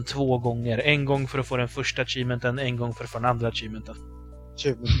spelat igenom den 2 gånger. En gång för att få den första achievementen, en gång för att få den andra achievementen.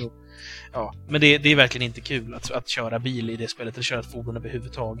 Ja, men det är verkligen inte kul att köra bil i det spelet eller köra ett fordon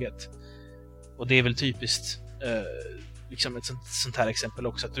överhuvudtaget. Och det är väl typiskt liksom ett sånt här exempel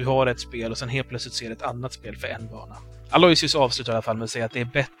också, att du har ett spel och sen helt plötsligt ser ett annat spel för en bana. Aloysius avslutar i alla fall med att säga att det är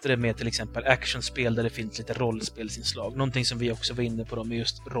bättre med till exempel actionspel där det finns lite rollspelsinslag. Någonting som vi också var inne på med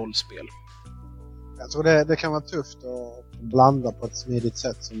just rollspel. Jag tror det kan vara tufft att blanda på ett smidigt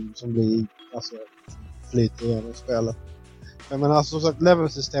sätt som blir flyter genom spelet. Jag menar, alltså, så att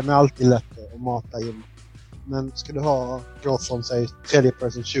levelsystem är alltid lätt att mata in. Men ska du gå från sig tredje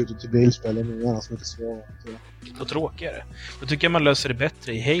person shooter till bilspel är det gärna mycket svårare. Och tråkigare. Då tycker jag man löser det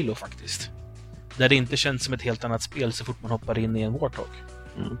bättre i Halo faktiskt. Där det inte känns som ett helt annat spel så fort man hoppar in i en Warthog.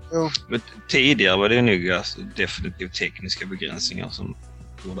 Men tidigare var det nog definitivt tekniska begränsningar som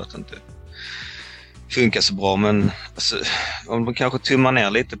gjorde att det inte funkar så bra. Men om man kanske tummar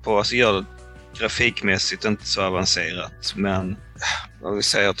ner lite på, gör det grafikmässigt inte så avancerat, men vad vi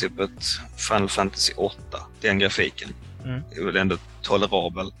säger typ ett Final Fantasy 8, den grafiken är väl ändå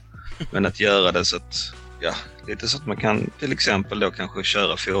tolerabel. Men att göra det så att lite så att man kan till exempel då kanske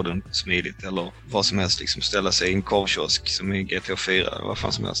köra fordon smidigt eller vad som helst, liksom ställa sig i en korvkiosk som i GTA 4 eller vad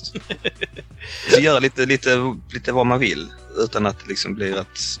fan som helst. Så göra lite vad man vill utan att det liksom blir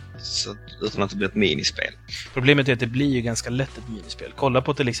utan att det blir ett minispel. Problemet är att det blir ju ganska lätt ett minispel. Kolla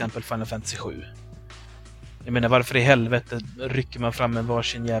på till exempel Final Fantasy 7. Jag menar, varför i helvete rycker man fram en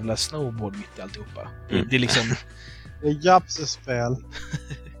varsin jävla snowboard mitt i alltihopa? Det är liksom... Det är Japse-spel.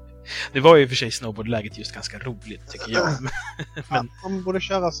 Det var ju för sig snowboardläget just ganska roligt, tycker jag. Men man borde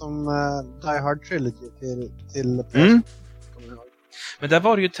köra som Die Hard Trilogy till Men där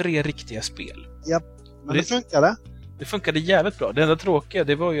var det ju 3 riktiga spel. Japp, men det funkade. Det funkade jävligt bra. Det enda tråkiga,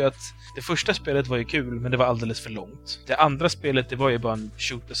 det var ju att det första spelet var ju kul, men det var alldeles för långt. Det andra spelet, det var ju bara en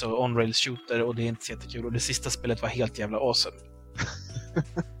shooter, så on-rails shooter, och det är inte så jättekul. Och det sista spelet var helt jävla awesome.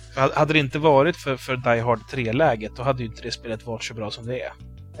 Hade det inte varit för Die Hard 3-läget, då hade ju inte det spelet varit så bra som det är.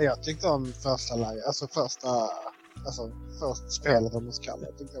 Jag tyckte om första läget, första spelet, om man ska kalla det.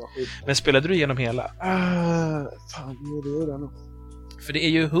 Jag tyckte det var skit. Men spelade du igenom hela? Fan, det gjorde jag nog. För det är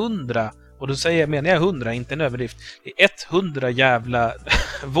ju 100, och då menar jag 100, inte en överdrift. Det är 100 jävla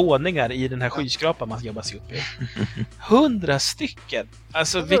våningar i den här skyskrapan man jobbar sig upp i. 100 stycken!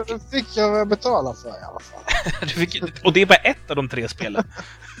 Alltså, det fick jag betala för i alla fall. Och det är bara ett av de 3 spelen.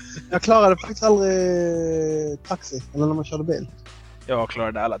 Jag klarade faktiskt aldrig taxi, eller när man körde bil. Jag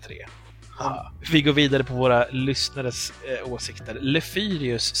klarade alla 3. Vi går vidare på våra lyssnares åsikter.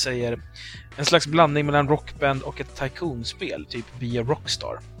 Lefyrius säger en slags blandning mellan rockband och ett tycoon-spel, typ Be a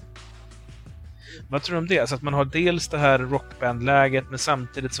Rockstar. Vad tror du om det? Alltså att man har dels det här rockband-läget, men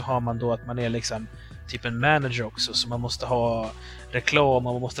samtidigt så har man då att man är liksom typ en manager också, så man måste ha reklam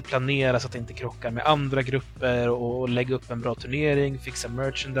och man måste planera så att det inte krockar med andra grupper och lägga upp en bra turnering, fixa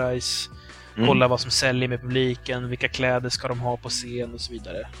merchandise, kolla vad som säljer med publiken, vilka kläder ska de ha på scen och så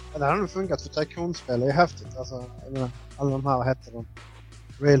vidare. Det här har nog funkat för Tycoon-spel, det är häftigt. Alltså, alla de här heter de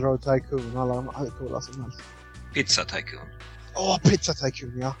Railroad Tycoon, alla de här coola som helst. Pizza Tycoon. Pizza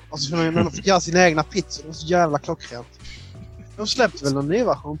Tycoon, ja. Och så när de fick göra sina egna pizzor, det var så jävla klockrent. De släppte väl någon ny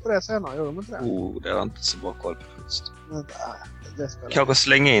version på det senare, gjorde de inte det? Det var inte så bra koll på just. Det kanske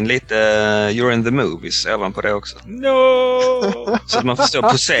slänga in lite You're in the Movies även på det också. No! Så att man förstår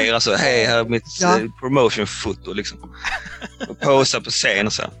posera så, hej, här är mitt promotion-foto liksom. Och posa på scen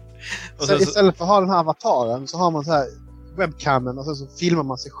och så. Så istället för att ha den här avataren så har man så här webcamen och så filmar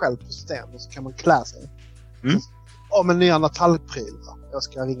man sig själv på system och så kan man klä sig. Men nya Natalprylar. Jag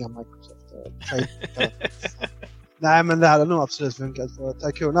ska ringa Microsoft och Nej, men det hade nog absolut funkat för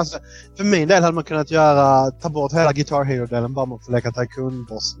Tycoon. Alltså, för min del hade man kunnat ta bort hela Guitar Hero-delen bara man får lägga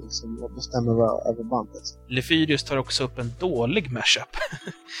Tycoon-boss liksom, och bestämma över bandet. Lefyrius tar också upp en dålig mashup.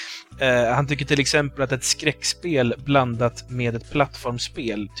 Han tycker till exempel att ett skräckspel blandat med ett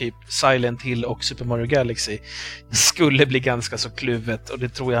plattformsspel, typ Silent Hill och Super Mario Galaxy, skulle bli ganska så kluvet, och det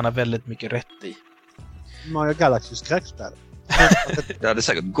tror jag han har väldigt mycket rätt i. Mario Galaxy skräckspel. Det hade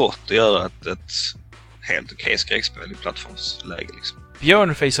säkert gått att göra ett helt okej skräckspel i plattformsläge liksom.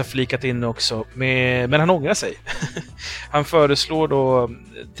 Björnface har flikat in också, men han ångrar sig. Han föreslår då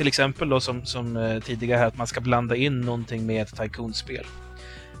till exempel då, som tidigare här, att man ska blanda in någonting med ett Tycoon-spel.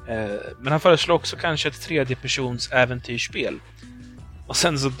 Men han föreslår också kanske ett tredjepersons äventyrsspel. Och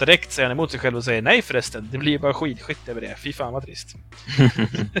sen så direkt säger han emot sig själv och säger nej förresten, det blir bara skitskit över det. Fy fan vad trist.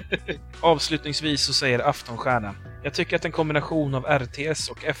 Avslutningsvis så säger Aftonstjärnan: jag tycker att en kombination av RTS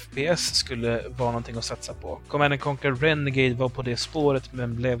och FPS skulle vara någonting att satsa på. Command & Conquer Renegade var på det spåret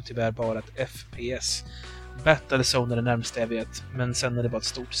men blev tyvärr bara ett FPS. Battlezone är det närmaste jag vet, men sen är det bara ett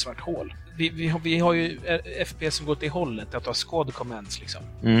stort svart hål. Vi har ju FPS som går till hållet, att ha squad commands liksom.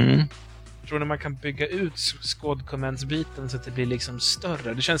 Tror ni man kan bygga ut squad commands-biten så att det blir liksom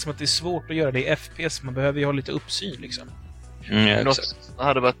större? Det känns som att det är svårt att göra det i FPS, man behöver ju ha lite uppsyn liksom. Det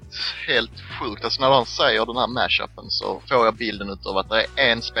hade varit helt sjukt. Alltså när han säger den här mashupen så får jag bilden utav att det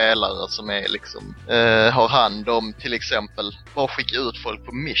är en spelare som är liksom har hand om till exempel bara skicka ut folk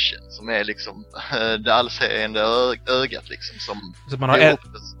på mission som är liksom det allseende ögat liksom som så man har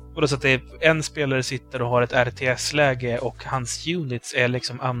och så att det är en spelare sitter och har ett RTS-läge och hans units är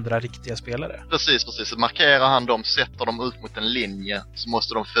liksom andra riktiga spelare. Precis. Så markerar han dem, sätter dem ut mot en linje, så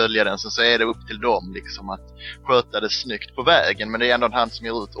måste de följa den. Så är det upp till dem liksom att sköta det snyggt på vägen. Men det är ändå han som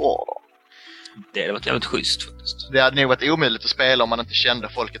ger ut order. Det hade varit jävligt schysst faktiskt. Det hade nog varit omöjligt att spela om man inte kände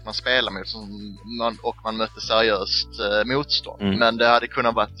folket man spelar mot och man mötte seriöst motstånd. Men det hade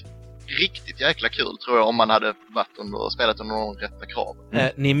kunnat varit riktigt jäkla kul tror jag om man hade spelat under de rätta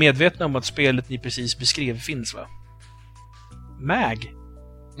kraven. Ni är medvetna om att spelet ni precis beskrev finns, va?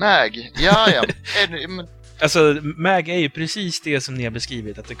 MAG, ja. Alltså, MAG är ju precis det som ni har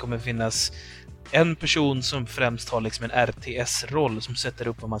beskrivit, att det kommer finnas en person som främst har liksom en RTS-roll som sätter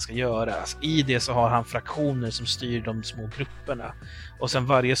upp vad man ska göra. Alltså, i det så har han fraktioner som styr de små grupperna. Och sen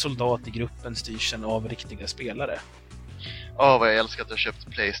varje soldat i gruppen styrs sen av riktiga spelare. Vad jag älskar att jag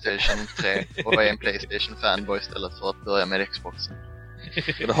köpte PlayStation 3 och var en PlayStation-fanboy istället för att börja med Xboxen.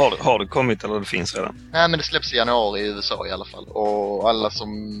 Har det kommit eller det finns redan? Nej, men det släpps i januari i USA i alla fall. Och alla som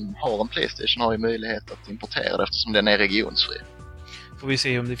har en PlayStation har ju möjlighet att importera det eftersom den är regionsfri. Får vi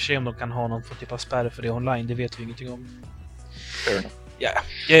se om de kan ha någon typ av spärr för det online, det vet vi ingenting om. Ja,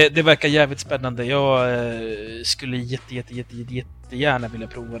 det verkar jävligt spännande. Jag skulle jättegärna vilja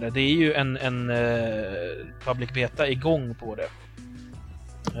prova det. Det är ju en public beta igång på det.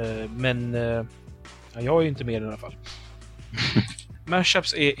 Men jag är ju inte med i alla fall.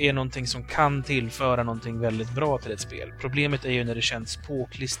 Mashups är någonting som kan tillföra någonting väldigt bra till ett spel. Problemet är ju när det känns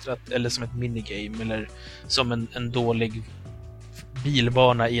påklistrat eller som ett minigame eller som en dålig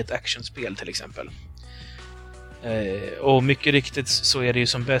bilbana i ett actionspel till exempel. Och mycket riktigt så är det ju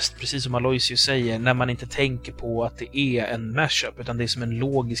som bäst, precis som Aloysius säger, när man inte tänker på att det är en mashup utan det är som en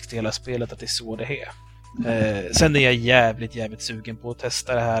logisk del av spelet, att det är så det är. Sen är jag jävligt sugen på att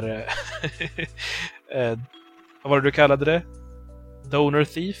testa det här vad var det du kallade det? Donor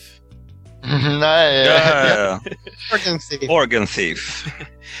Thief? Nej. Organ Thief.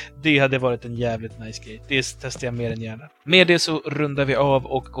 Det hade varit en jävligt nice grej. Det testar jag mer än gärna. Med det så rundar vi av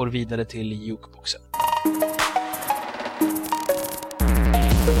och går vidare till Jukeboxen.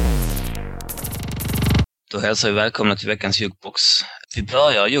 Då hälsar vi välkomna till veckans Jukebox. Vi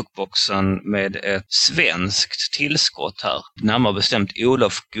börjar Jukeboxen med ett svenskt tillskott här. Närmare bestämt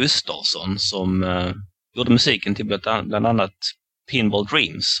Olof Gustafsson som gjorde musiken till bland annat Pinball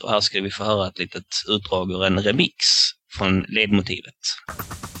Dreams. Och här ska vi få höra ett litet utdrag ur en remix från ledmotivet.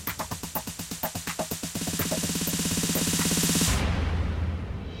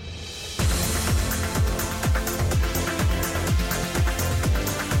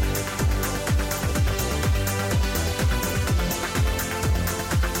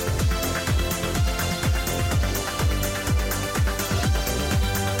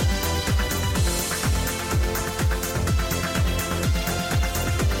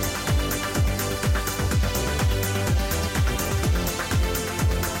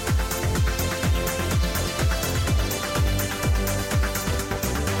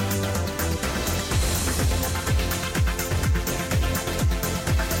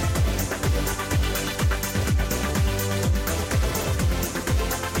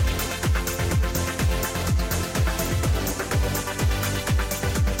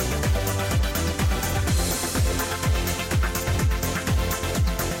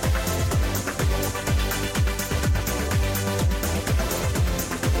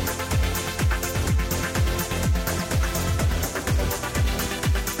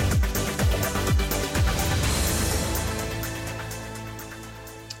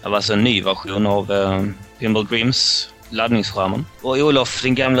 Det var alltså en ny version av Pinball Dreams laddningsskärmen. Och Olof,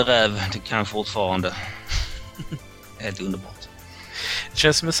 din gamla räv, det kan fortfarande. Helt underbart. Det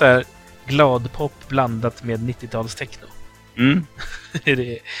känns som en så här glad pop blandat med 90-tals techno.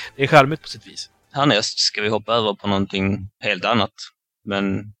 Det är charmigt på sitt vis. Härnäst ska vi hoppa över på någonting helt annat.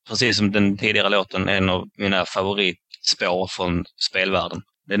 Men precis som den tidigare låten är en av mina favoritspår från spelvärlden.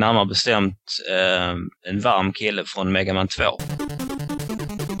 Det är närmare bestämt en varm kille från Mega Man 2.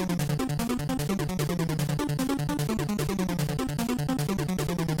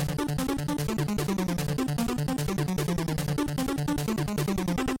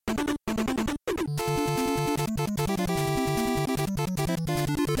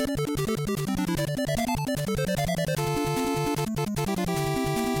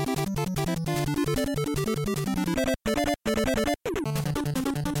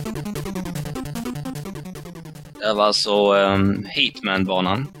 Det var alltså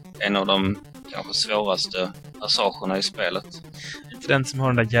Hitman-banan. En av de kanske svåraste passagerna i spelet. Inte den som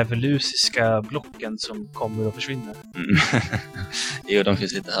har den där djävulusiska blocken som kommer och försvinner. Jo, de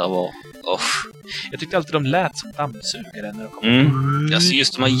finns lite här var. Oh. Jag tyckte alltid de lät som dammsugare när de kom. Alltså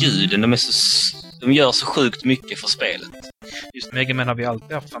just de här ljuden, de gör så sjukt mycket för spelet. Just Mega Man har vi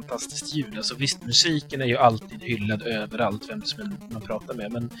alltid haft fantastiskt ljud. Alltså visst, musiken är ju alltid hyllad överallt, vem som man pratar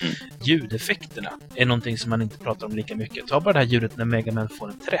med. Men ljudeffekterna är någonting som man inte pratar om lika mycket. Ta bara det här ljudet när Mega Man får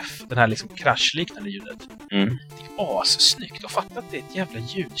en träff. Den här liksom kraschliknande ljudet. Det är assnyggt. Och fatta att det är ett jävla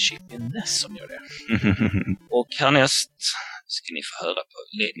ljudchip i NES som gör det. Och härnäst ska ni få höra på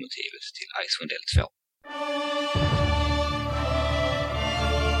ledmotivet till Icewind Dale 2.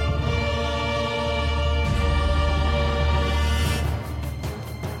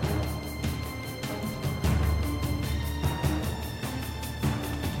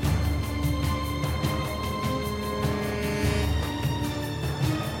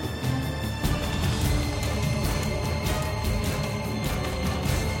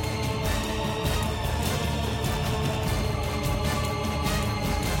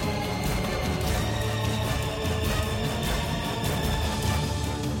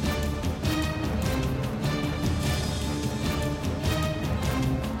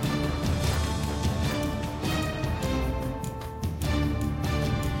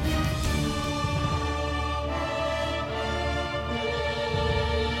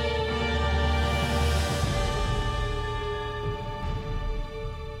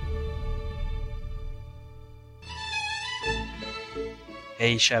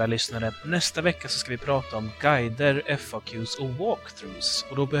 Hej kära lyssnare, nästa vecka så ska vi prata om guider, FAQs och walkthroughs.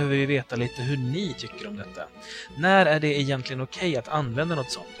 Och då behöver vi veta lite hur ni tycker om detta. När är det egentligen okej att använda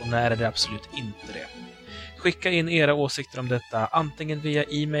något sånt och när är det absolut inte det? Skicka in era åsikter om detta antingen via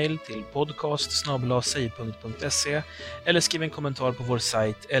e-mail till podcast@sei.se eller skriv en kommentar på vår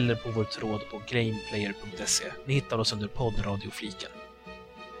sajt eller på vår tråd på gameplayer.se. Ni hittar oss under poddradiofliken.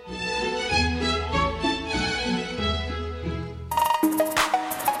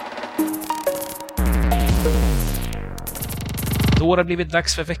 Då har det blivit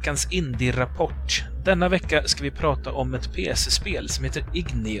dags för veckans indie-rapport. Denna vecka ska vi prata om ett PC-spel som heter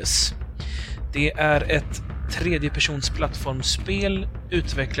Igneous. Det är ett tredjepersons plattformsspel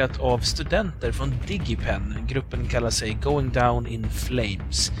utvecklat av studenter från Digipen. Gruppen kallar sig Going Down in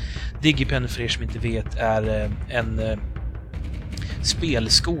Flames. Digipen, för er som inte vet, är en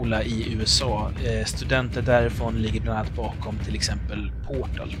spelskola i USA. Studenter därifrån ligger bland annat bakom till exempel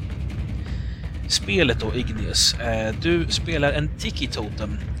Portal. Spelet då, Igneous. Du spelar en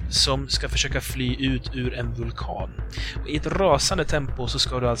Tiki-totem som ska försöka fly ut ur en vulkan. Och i ett rasande tempo så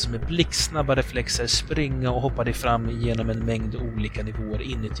ska du alltså med blixtsnabba reflexer springa och hoppa dig fram genom en mängd olika nivåer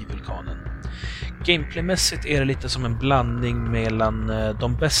inuti vulkanen. Gameplaymässigt är det lite som en blandning mellan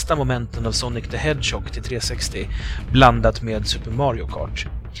de bästa momenten av Sonic the Hedgehog till 360 blandat med Super Mario Kart.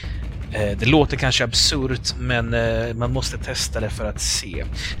 Det låter kanske absurt, men man måste testa det för att se.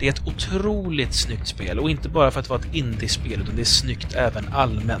 Det är ett otroligt snyggt spel, och inte bara för att vara ett indie-spel, utan det är snyggt även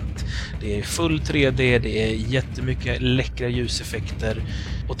allmänt. Det är full 3D, det är jättemycket läckra ljuseffekter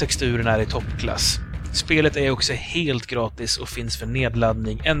och texturerna är i toppklass. Spelet är också helt gratis och finns för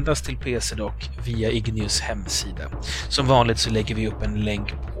nedladdning endast till PC dock via Igneous hemsida. Som vanligt så lägger vi upp en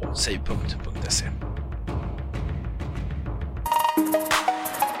länk på sei.se.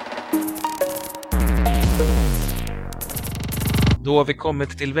 Då har vi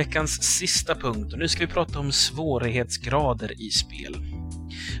kommit till veckans sista punkt och nu ska vi prata om svårighetsgrader i spel.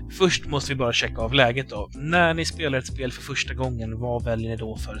 Först måste vi bara checka av läget då. När ni spelar ett spel för första gången, vad väljer ni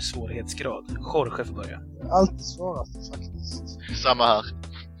då för svårighetsgrad? Jorge får börja. Alltid svårast faktiskt. Samma här.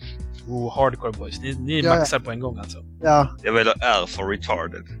 Hardcore boys. Ni maxar på en gång alltså. Ja. Jag väljer R för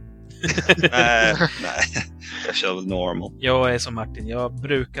retarded. nej, jag kör väl normal. Jag är som Martin, jag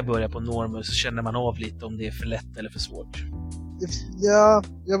brukar börja på normal så känner man av lite om det är för lätt eller för svårt. Ja,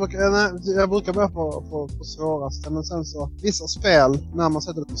 jag brukar börja på svåraste, men sen så vissa spel, när man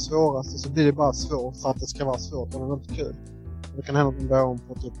sätter det på svåraste så blir det bara svårt för att det ska vara svårt och det är väldigt kul. Det kan hända att man börjar om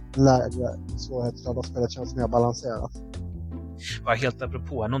på typ lägre svårighetsgrad och spelet känns mer balanserat. Bara helt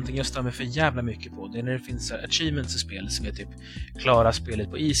apropå, någonting jag stör mig för jävla mycket på, det är när det finns achievements i spel som är typ klara spelet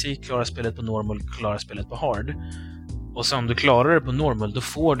på easy, klara spelet på normal, klara spelet på hard. Och så om du klarar det på normal, då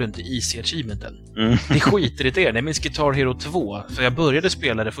får du inte easy achievementen. Det skiter i det. Jag minns Guitar Hero 2, för jag började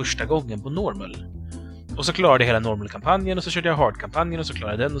spela det första gången på normal. Och så klarade jag hela normal-kampanjen, och så körde jag hard-kampanjen, och så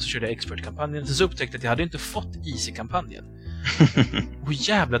klarade jag den, och så körde jag expert-kampanjen. Så upptäckte jag att jag hade inte fått easy-kampanjen. Och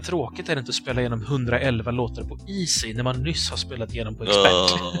jävla tråkigt är det inte att spela igenom 111 låtar på easy när man nyss har spelat igenom på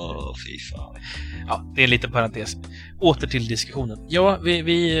expert. Fy fan. Ja, det är en liten parentes. Åter till diskussionen. Ja,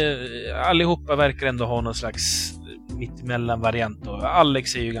 vi allihopa verkar ändå ha någon slags mittemellan variant. Och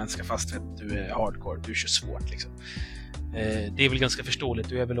Alex är ju ganska fast vid att du är hardcore, du kör svårt liksom. Det är väl ganska förståeligt.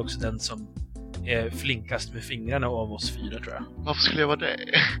 Du är väl också den som är flinkast med fingrarna av oss 4, tror jag. Varför skulle jag vara det?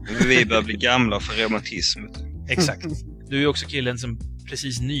 Vi börjar bli gamla för reumatism. Exakt. Du är också killen som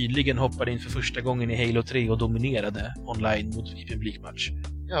precis nyligen hoppade in för första gången i Halo 3 och dominerade online i publikmatch.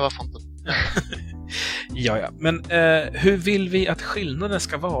 Ja, varför inte? Ja. Men hur vill vi att skillnaden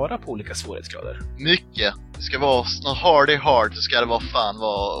ska vara på olika svårighetsgrader? Mycket. Det ska vara, när hard är hard så ska det vara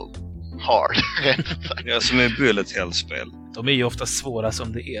hard. Ja, som är bullet hell-spel. De är ju ofta svåra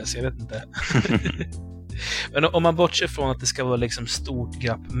som det är, så jag vet inte. Men om man bortser från att det ska vara liksom stort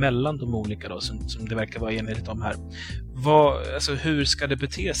glapp mellan de olika då, som det verkar vara enligt om här. Alltså, hur ska det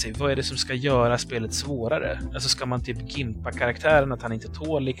bete sig? Vad är det som ska göra spelet svårare? Alltså, ska man typ gimpa karaktären att han inte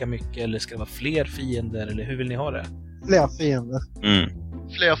tål lika mycket, eller ska det vara fler fiender, eller hur vill ni ha det? Fler fiender.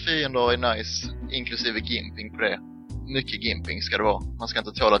 Fler fiender är nice, inklusive gimping på det. Mycket gimping ska det vara. Man ska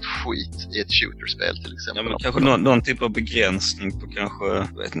inte tåla ett skit i ett shooterspel till exempel. Ja, men kanske någon typ av begränsning på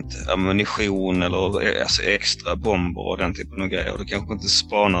kanske, vet inte, ammunition eller alltså extra bomber och den typen av grejer. Du kanske inte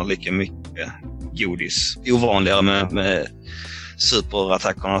spanar lika mycket godis. Ovanligare med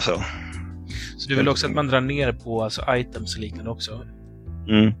superattackerna och så. Så du vill också att man drar ner på alltså items och liknande också?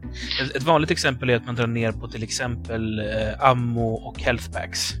 Ett vanligt exempel är att man drar ner på till exempel ammo och health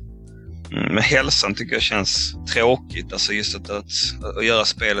packs. Men hälsan tycker jag känns tråkigt. Alltså just att göra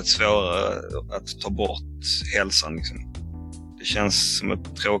spelet svårare att ta bort hälsan liksom. Det känns som en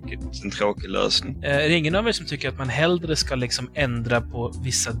tråkig lösning. Är det ingen av er som tycker att man hellre ska liksom ändra på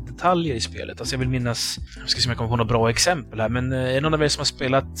vissa detaljer i spelet? Alltså jag vill minnas, jag ska se om jag kommer på några bra exempel här, men är det någon av er som har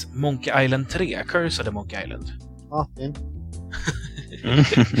spelat Monkey Island 3? Cursed Monkey Island? Martin? Jag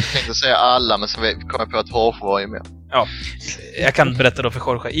tänkte säga alla, men så kom jag på att Jorge var ju med. Ja, jag kan berätta då för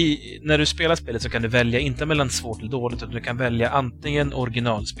Jorge. När du spelar spelet så kan du välja inte mellan svårt eller dåligt, utan du kan välja antingen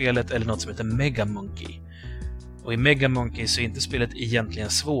originalspelet eller något som heter Mega Monkey. Och i Mega Monkey så är inte spelet egentligen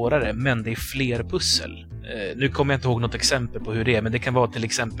svårare, men det är fler pussel. Nu kommer jag inte ihåg något exempel på hur det är, men det kan vara till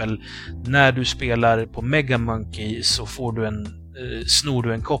exempel när du spelar på Mega Monkey så får du snor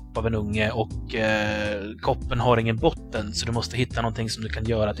du en kopp av en unge och koppen har ingen botten, så du måste hitta någonting som du kan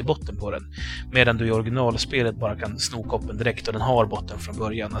göra till botten på den. Medan du i originalspelet bara kan sno koppen direkt och den har botten från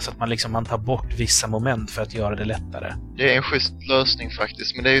början. Alltså att man tar bort vissa moment för att göra det lättare. Det är en schysst lösning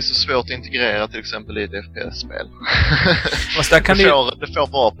faktiskt, men det är ju så svårt att integrera till exempel i ett FPS-spel. Fast där kan du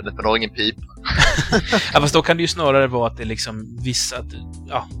får vapnet men har ingen pipa. Ja, fast då kan det ju snarare vara att det liksom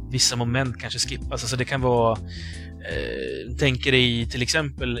vissa moment kanske skippas. Alltså det kan vara tänker dig till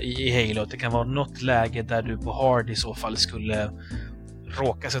exempel i Halo att det kan vara något läge där du på hard i så fall skulle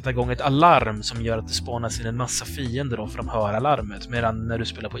råka sätta igång ett alarm som gör att det spånas in en massa fiender då för de hör alarmet, medan när du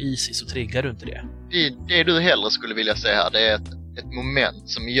spelar på easy så triggar du inte det. Det du hellre skulle vilja se här, det är ett moment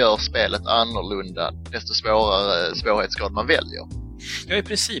som gör spelet annorlunda desto svårare svårighetsgrad man väljer. Ja, i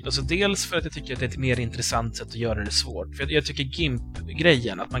princip. Alltså dels för att jag tycker att det är ett mer intressant sätt att göra det svårt. För jag tycker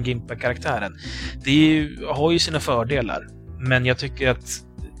gimp-grejen, att man gimpar karaktären, har ju sina fördelar. Men jag tycker att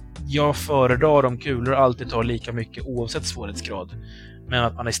jag föredrar om kulor alltid tar lika mycket oavsett svårighetsgrad. Men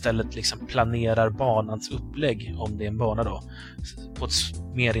att man istället liksom planerar banans upplägg, om det är en bana då, på ett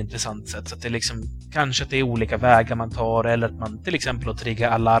mer intressant sätt. Så att det liksom, kanske att det är olika vägar man tar, eller att man till exempel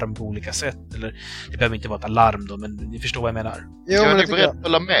triggar alarm på olika sätt. Eller det behöver inte vara ett alarm då, men ni förstår vad jag menar. Jag är beredd att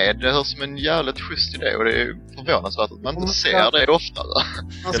hålla med. Det hörs som en jävligt schysst idé, och det är förvånansvärt att man inte ser det oftare.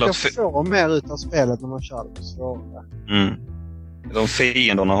 Man ska få mer ut av spelet när man kör det på svårare. De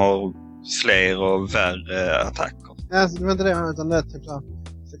fienderna har fler och värre attacker. Nej, det var inte det, utan det är typ så här,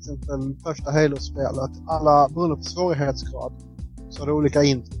 exempel första Halo-spelet. Alla, beroende på svårighetsgrad, så är det olika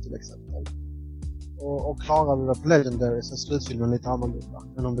intro till exempel. Och klarar du det på Legendary så är slutfilmen lite annorlunda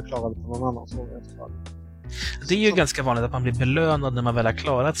än om du klarar det på någon annan svårighetsgrad. Det är ju ganska vanligt att man blir belönad när man väl har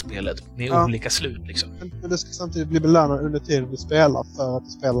klarat spelet med olika slut liksom. Men du ska samtidigt bli belönad under tiden du spelar för att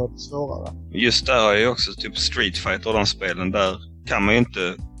du spelar det svårare. Just där har jag också typ Street Fighter och de spelen. Där kan man ju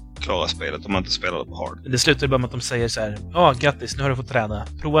inte klara spelet om man inte spelar det på hard. Det slutar bara med att de säger så här: grattis, nu har du fått träna.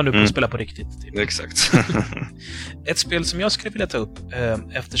 Prova nu på att spela på riktigt. Typ. Exakt. Ett spel som jag skulle vilja ta upp,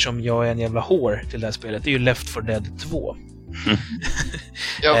 eftersom jag är en jävla whore till det här spelet, det är ju Left 4 Dead 2.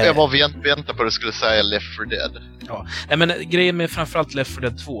 Jag bara väntar på att du skulle säga Left 4 Dead. Ja, nej, men grejen med framförallt Left 4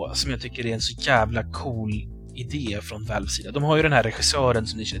 Dead 2 som jag tycker är en så jävla cool idé från Valves sida. De har ju den här regissören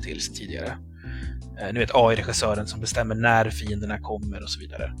som ni känner till tidigare. Ni vet AI-regissören som bestämmer när fienderna kommer och så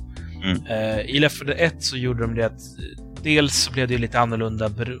vidare. I Left 4 Dead 1 så gjorde de det att dels så blev det lite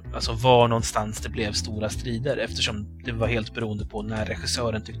annorlunda, alltså var någonstans det blev stora strider, eftersom det var helt beroende på när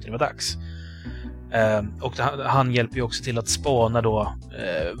regissören tyckte det var dags. Och han hjälper ju också till att spana då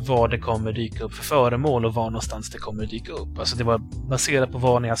var det kommer dyka upp för föremål och var någonstans det kommer dyka upp. Alltså det var baserat på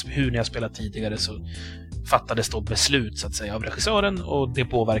hur ni har spelat tidigare, så fattades då beslut så att säga av regissören, och det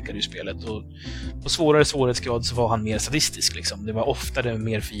påverkade ju spelet. Och på svårare svårighetsgrad så var han mer sadistisk liksom. Det var oftare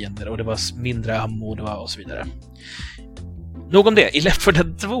mer fiender och det var mindre ammo och så vidare. Nog om det. I Left 4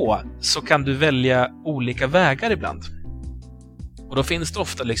 Dead 2 så kan du välja olika vägar ibland. Och då finns det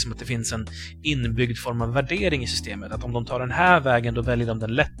ofta liksom att det finns en inbyggd form av värdering i systemet. Att om de tar den här vägen, då väljer de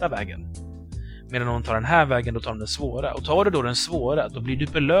den lätta vägen. Medan om de tar den här vägen, då tar de den svåra. Och tar du då den svåra, då blir du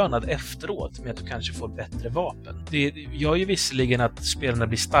belönad efteråt med att du kanske får bättre vapen. Det gör ju visserligen att spelarna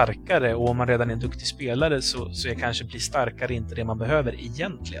blir starkare, och om man redan är en duktig spelare så är kanske bli starkare inte det man behöver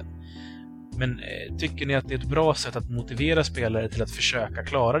egentligen. Men tycker ni att det är ett bra sätt att motivera spelare till att försöka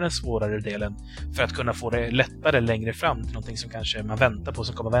klara den svårare delen för att kunna få det lättare längre fram till någonting som kanske man väntar på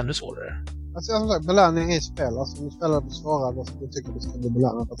som kommer vara ännu svårare? Alltså som sagt, belöning i spel. Alltså om du spelar på svårare, då tycker du att du ska bli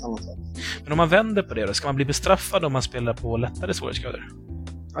belönad på ett annat sätt. Men om man vänder på det då, ska man bli bestraffad om man spelar på lättare svårighetsgrader?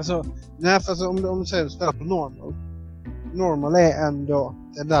 Alltså, nej, för alltså, om du säger att du spelar på normal. Normal är ändå,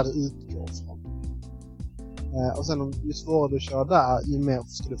 det är där du utgår från. Och sen ju svårare du kör där, ju mer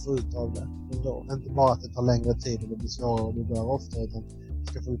ska du få ut av det. Ändå. Inte bara att det tar längre tid och det blir svårare och du dör ofta, utan du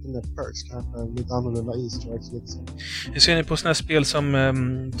ska få lite mer perks, kanske lite annorlunda Easter eggs liksom. Hur ser ni på sådana här spel som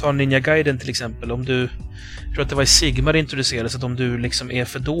tar Ninja Gaiden till exempel? Om du, jag tror att det var i Sigmar introducerades, att om du liksom är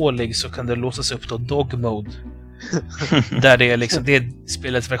för dålig så kan det låsas upp då Dog Mode. Där det är liksom, det är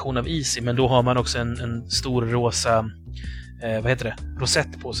spelets version av Easy, men då har man också en stor rosa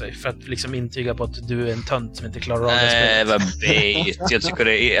rosett på sig för att liksom intyga på att du är en tönt som inte klarar av det spelet. Vad bet. Jag tycker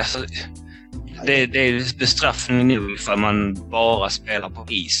det är alltså, det är bestraffning nu ifall man bara spelar på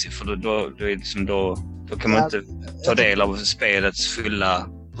Easy, för då är liksom då kan man inte ta del av spelets fulla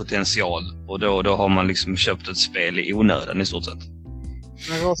potential, och då har man liksom köpt ett spel i onödan i stort sett.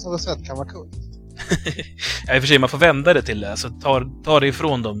 Men rosa rosett kan vara coolt. Ja, i och för sig, man får vända det till det. Alltså, ta det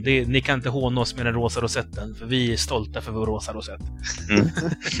ifrån dem. Ni kan inte håna oss med den rosa rosetten, för vi är stolta för vår rosa rosett.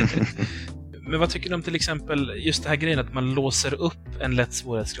 Men vad tycker du om till exempel just det här grejen att man låser upp en lätt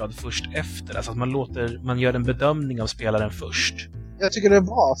svårighetsgrad först efter? Alltså att man gör en bedömning av spelaren först. Jag tycker det är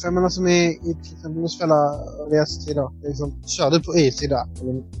bra, för jag menar som i till exempel att spela restid då. Liksom, kör du på Easy där,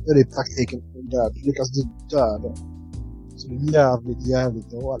 eller är det i praktiken död. Lyckas du dö då, så det är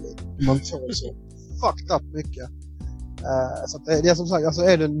jävligt dåligt. Man får så fucked up mycket. Så att det är som sagt, alltså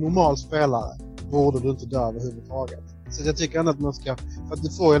är du en normal spelare borde du inte dö överhuvudtaget. Så jag tycker ändå att man ska, för att du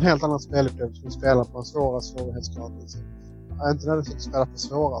får ju en helt annan spelupplevelse som spelar på en svåra svårighetsgrad. Liksom. Inte när du ska spela på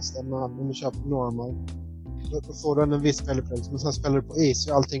svåraste, men om du kör på normal, då får du en viss spelupplevelse. Men sen spelar du på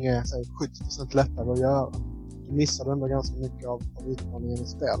Easy och allting är 70% lättare att göra. Du missar ändå ganska mycket av utmaningen i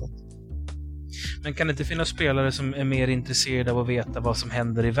spelet. Men kan det inte finnas spelare som är mer intresserade av att veta vad som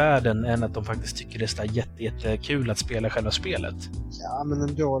händer i världen än att de faktiskt tycker det är jättekul att spela själva spelet? Ja, men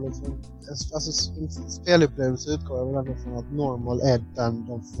ändå liksom, alltså en spelupplevelse utgår jag väl ändå från att normal är den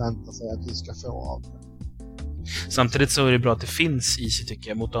de förväntar sig att du ska få av det. Samtidigt så är det bra att det finns Easy, tycker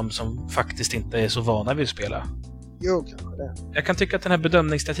jag, mot de som faktiskt inte är så vana vid att spela. Jo, kanske det. Jag kan tycka att den här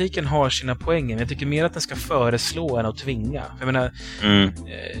bedömningsstatiken har sina poänger, men jag tycker mer att den ska föreslå än att tvinga. Jag menar,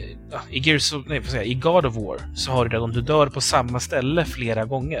 i God of War så har du det att om du dör på samma ställe flera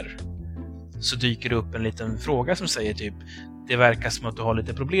gånger så dyker det upp en liten fråga som säger typ: det verkar som att du har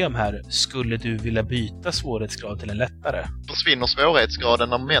lite problem här. Skulle du vilja byta svårighetsgrad till en lättare? Försvinner svårighetsgraden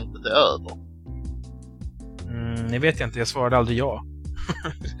när momentet är över? Det vet jag inte, jag svarade aldrig ja.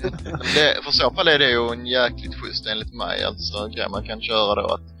 För så fall är det ju en jäkligt schysst enligt mig. Alltså grejer man kan köra då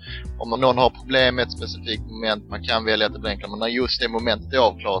att om någon har problem med ett specifikt moment, man kan välja att det blir enklare. Men när just det momentet är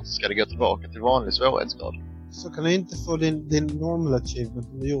avklarat så ska det gå tillbaka till vanlig svårighetsgrad. Så kan du inte få din normal achievement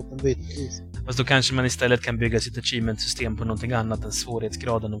om du gjort en bit precis. Fast då kanske man istället kan bygga sitt achievement-system på någonting annat än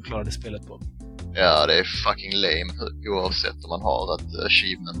svårighetsgraden de klarade spelet på. Ja, det är fucking lame oavsett om man har ett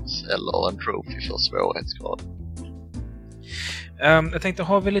achievement eller en trophy för svårighetsgrad. Jag tänkte,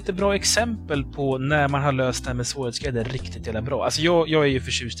 har vi lite bra exempel på när man har löst det här med svårighetsgrader riktigt jävla bra? Alltså jag är ju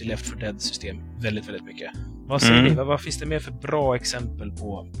förtjust i Left 4 Dead-system väldigt, väldigt mycket. Vad säger ni? Vad finns det mer för bra exempel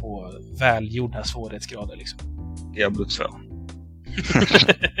på välgjorda svårighetsgrader liksom? Diablo 2.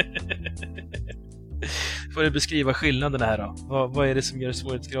 Får du beskriva skillnaderna här då? Vad är det som gör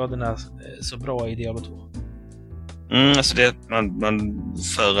svårighetsgraderna så bra i Diablo 2? Alltså det är att man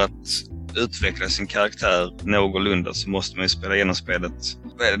för att utveckla sin karaktär någorlunda så måste man ju spela igenom spelet.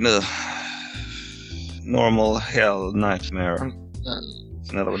 Vad är det nu? Normal, Hell, Nightmare.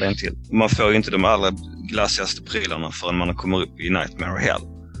 Sen är det väl en till. Man får ju inte de allra glassigaste prylarna förrän man kommer upp i Nightmare och Hell.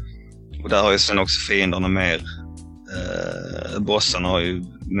 Och där har ju sen också fienderna mer... bossarna har ju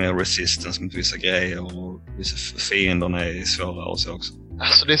mer resistance mot vissa grejer och vissa fienderna är svårare och så också.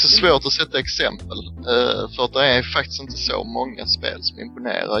 Alltså det är så svårt att sätta exempel. För att det är faktiskt inte så många spel som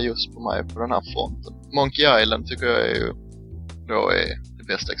imponerar just på mig på den här fronten. Monkey Island tycker jag då är det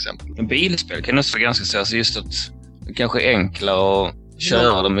bästa exemplet. En bilspel kan också vara ganska så, alltså just att det kanske är enklare att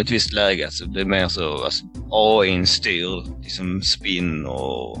köra dem i ett visst läge. Alltså det är mer så, alltså AI styr liksom spin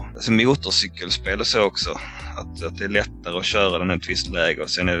och alltså motorcykelspel och så också. Att det är lättare att köra den i ett visst läge och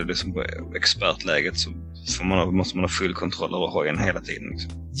sen är det liksom på expertläget så måste man ha full kontroll över hojen hela tiden.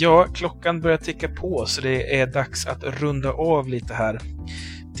 Liksom. Ja, klockan börjar ticka på så det är dags att runda av lite här.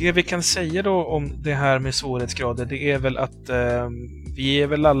 Det vi kan säga då om det här med svårighetsgrader, det är väl att vi är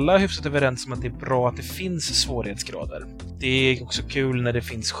väl alla hyfsat överens om att det är bra att det finns svårighetsgrader. Det är också kul när det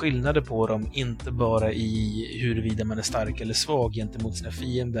finns skillnader på dem, inte bara i huruvida man är stark eller svag gentemot sina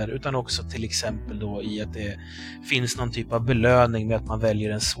fiender, utan också till exempel då i att det finns någon typ av belöning med att man väljer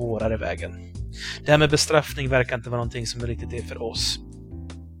den svårare vägen. Det här med bestraffning verkar inte vara någonting som riktigt är för oss.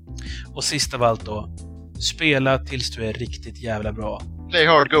 Och sist av allt då, spela tills du är riktigt jävla bra. Play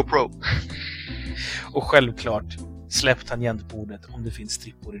hard, go pro. Och självklart, släpp tangentbordet om det finns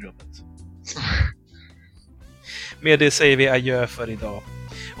strippor i rummet. Med det säger vi adjö för idag.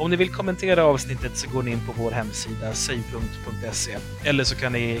 Om ni vill kommentera avsnittet så går ni in på vår hemsida save.se eller så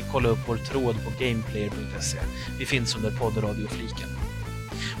kan ni kolla upp vår tråd på gameplayer.se. Vi finns under poddradiofliken.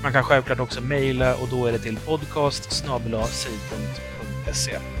 Man kan självklart också mejla och då är det till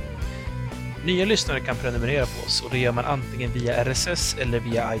podcast@save.se. Nya lyssnare kan prenumerera på oss och det gör man antingen via RSS eller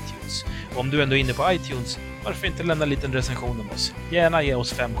via iTunes. Och om du ändå är inne på iTunes, varför inte lämna en liten recension om oss? Gärna ge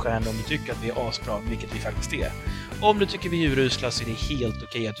oss 5 stjärnor om du tycker att vi är asbra, vilket vi faktiskt är. Och om du tycker vi är urusla så är det helt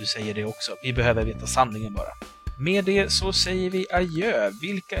okej att du säger det också. Vi behöver veta sanningen bara. Med det så säger vi adjö.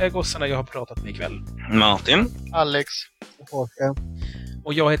 Vilka är gossarna jag har pratat med ikväll? Martin. Alex.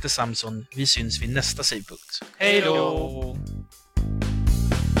 Och jag heter Samson. Vi syns vid nästa savepunkt. Hej då!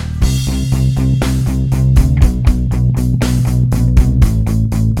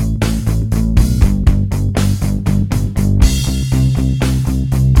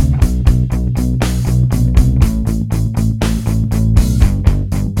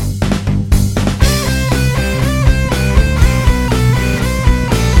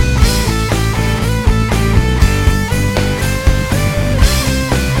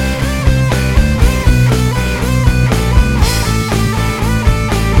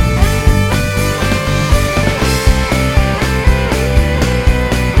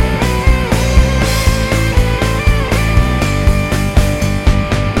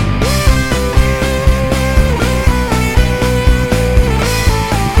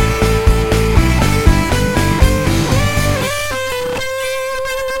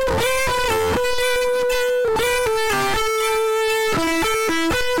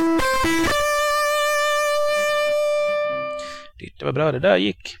 Det var bra, det där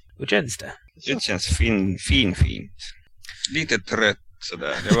gick. Hur känns det? Det känns fint. Lite trött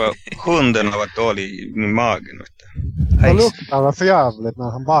sådär. Det var hunden har varit dålig i magen. Vet du. Han luktar för jävligt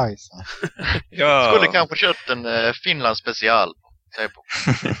när han bajsar. Ja. Skulle kanske köpt en Finland special.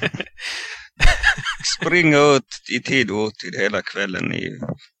 Springa ut i tid och otid hela kvällen i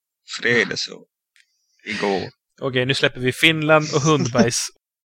fredags och igår. Okej, nu släpper vi Finland och hundbajs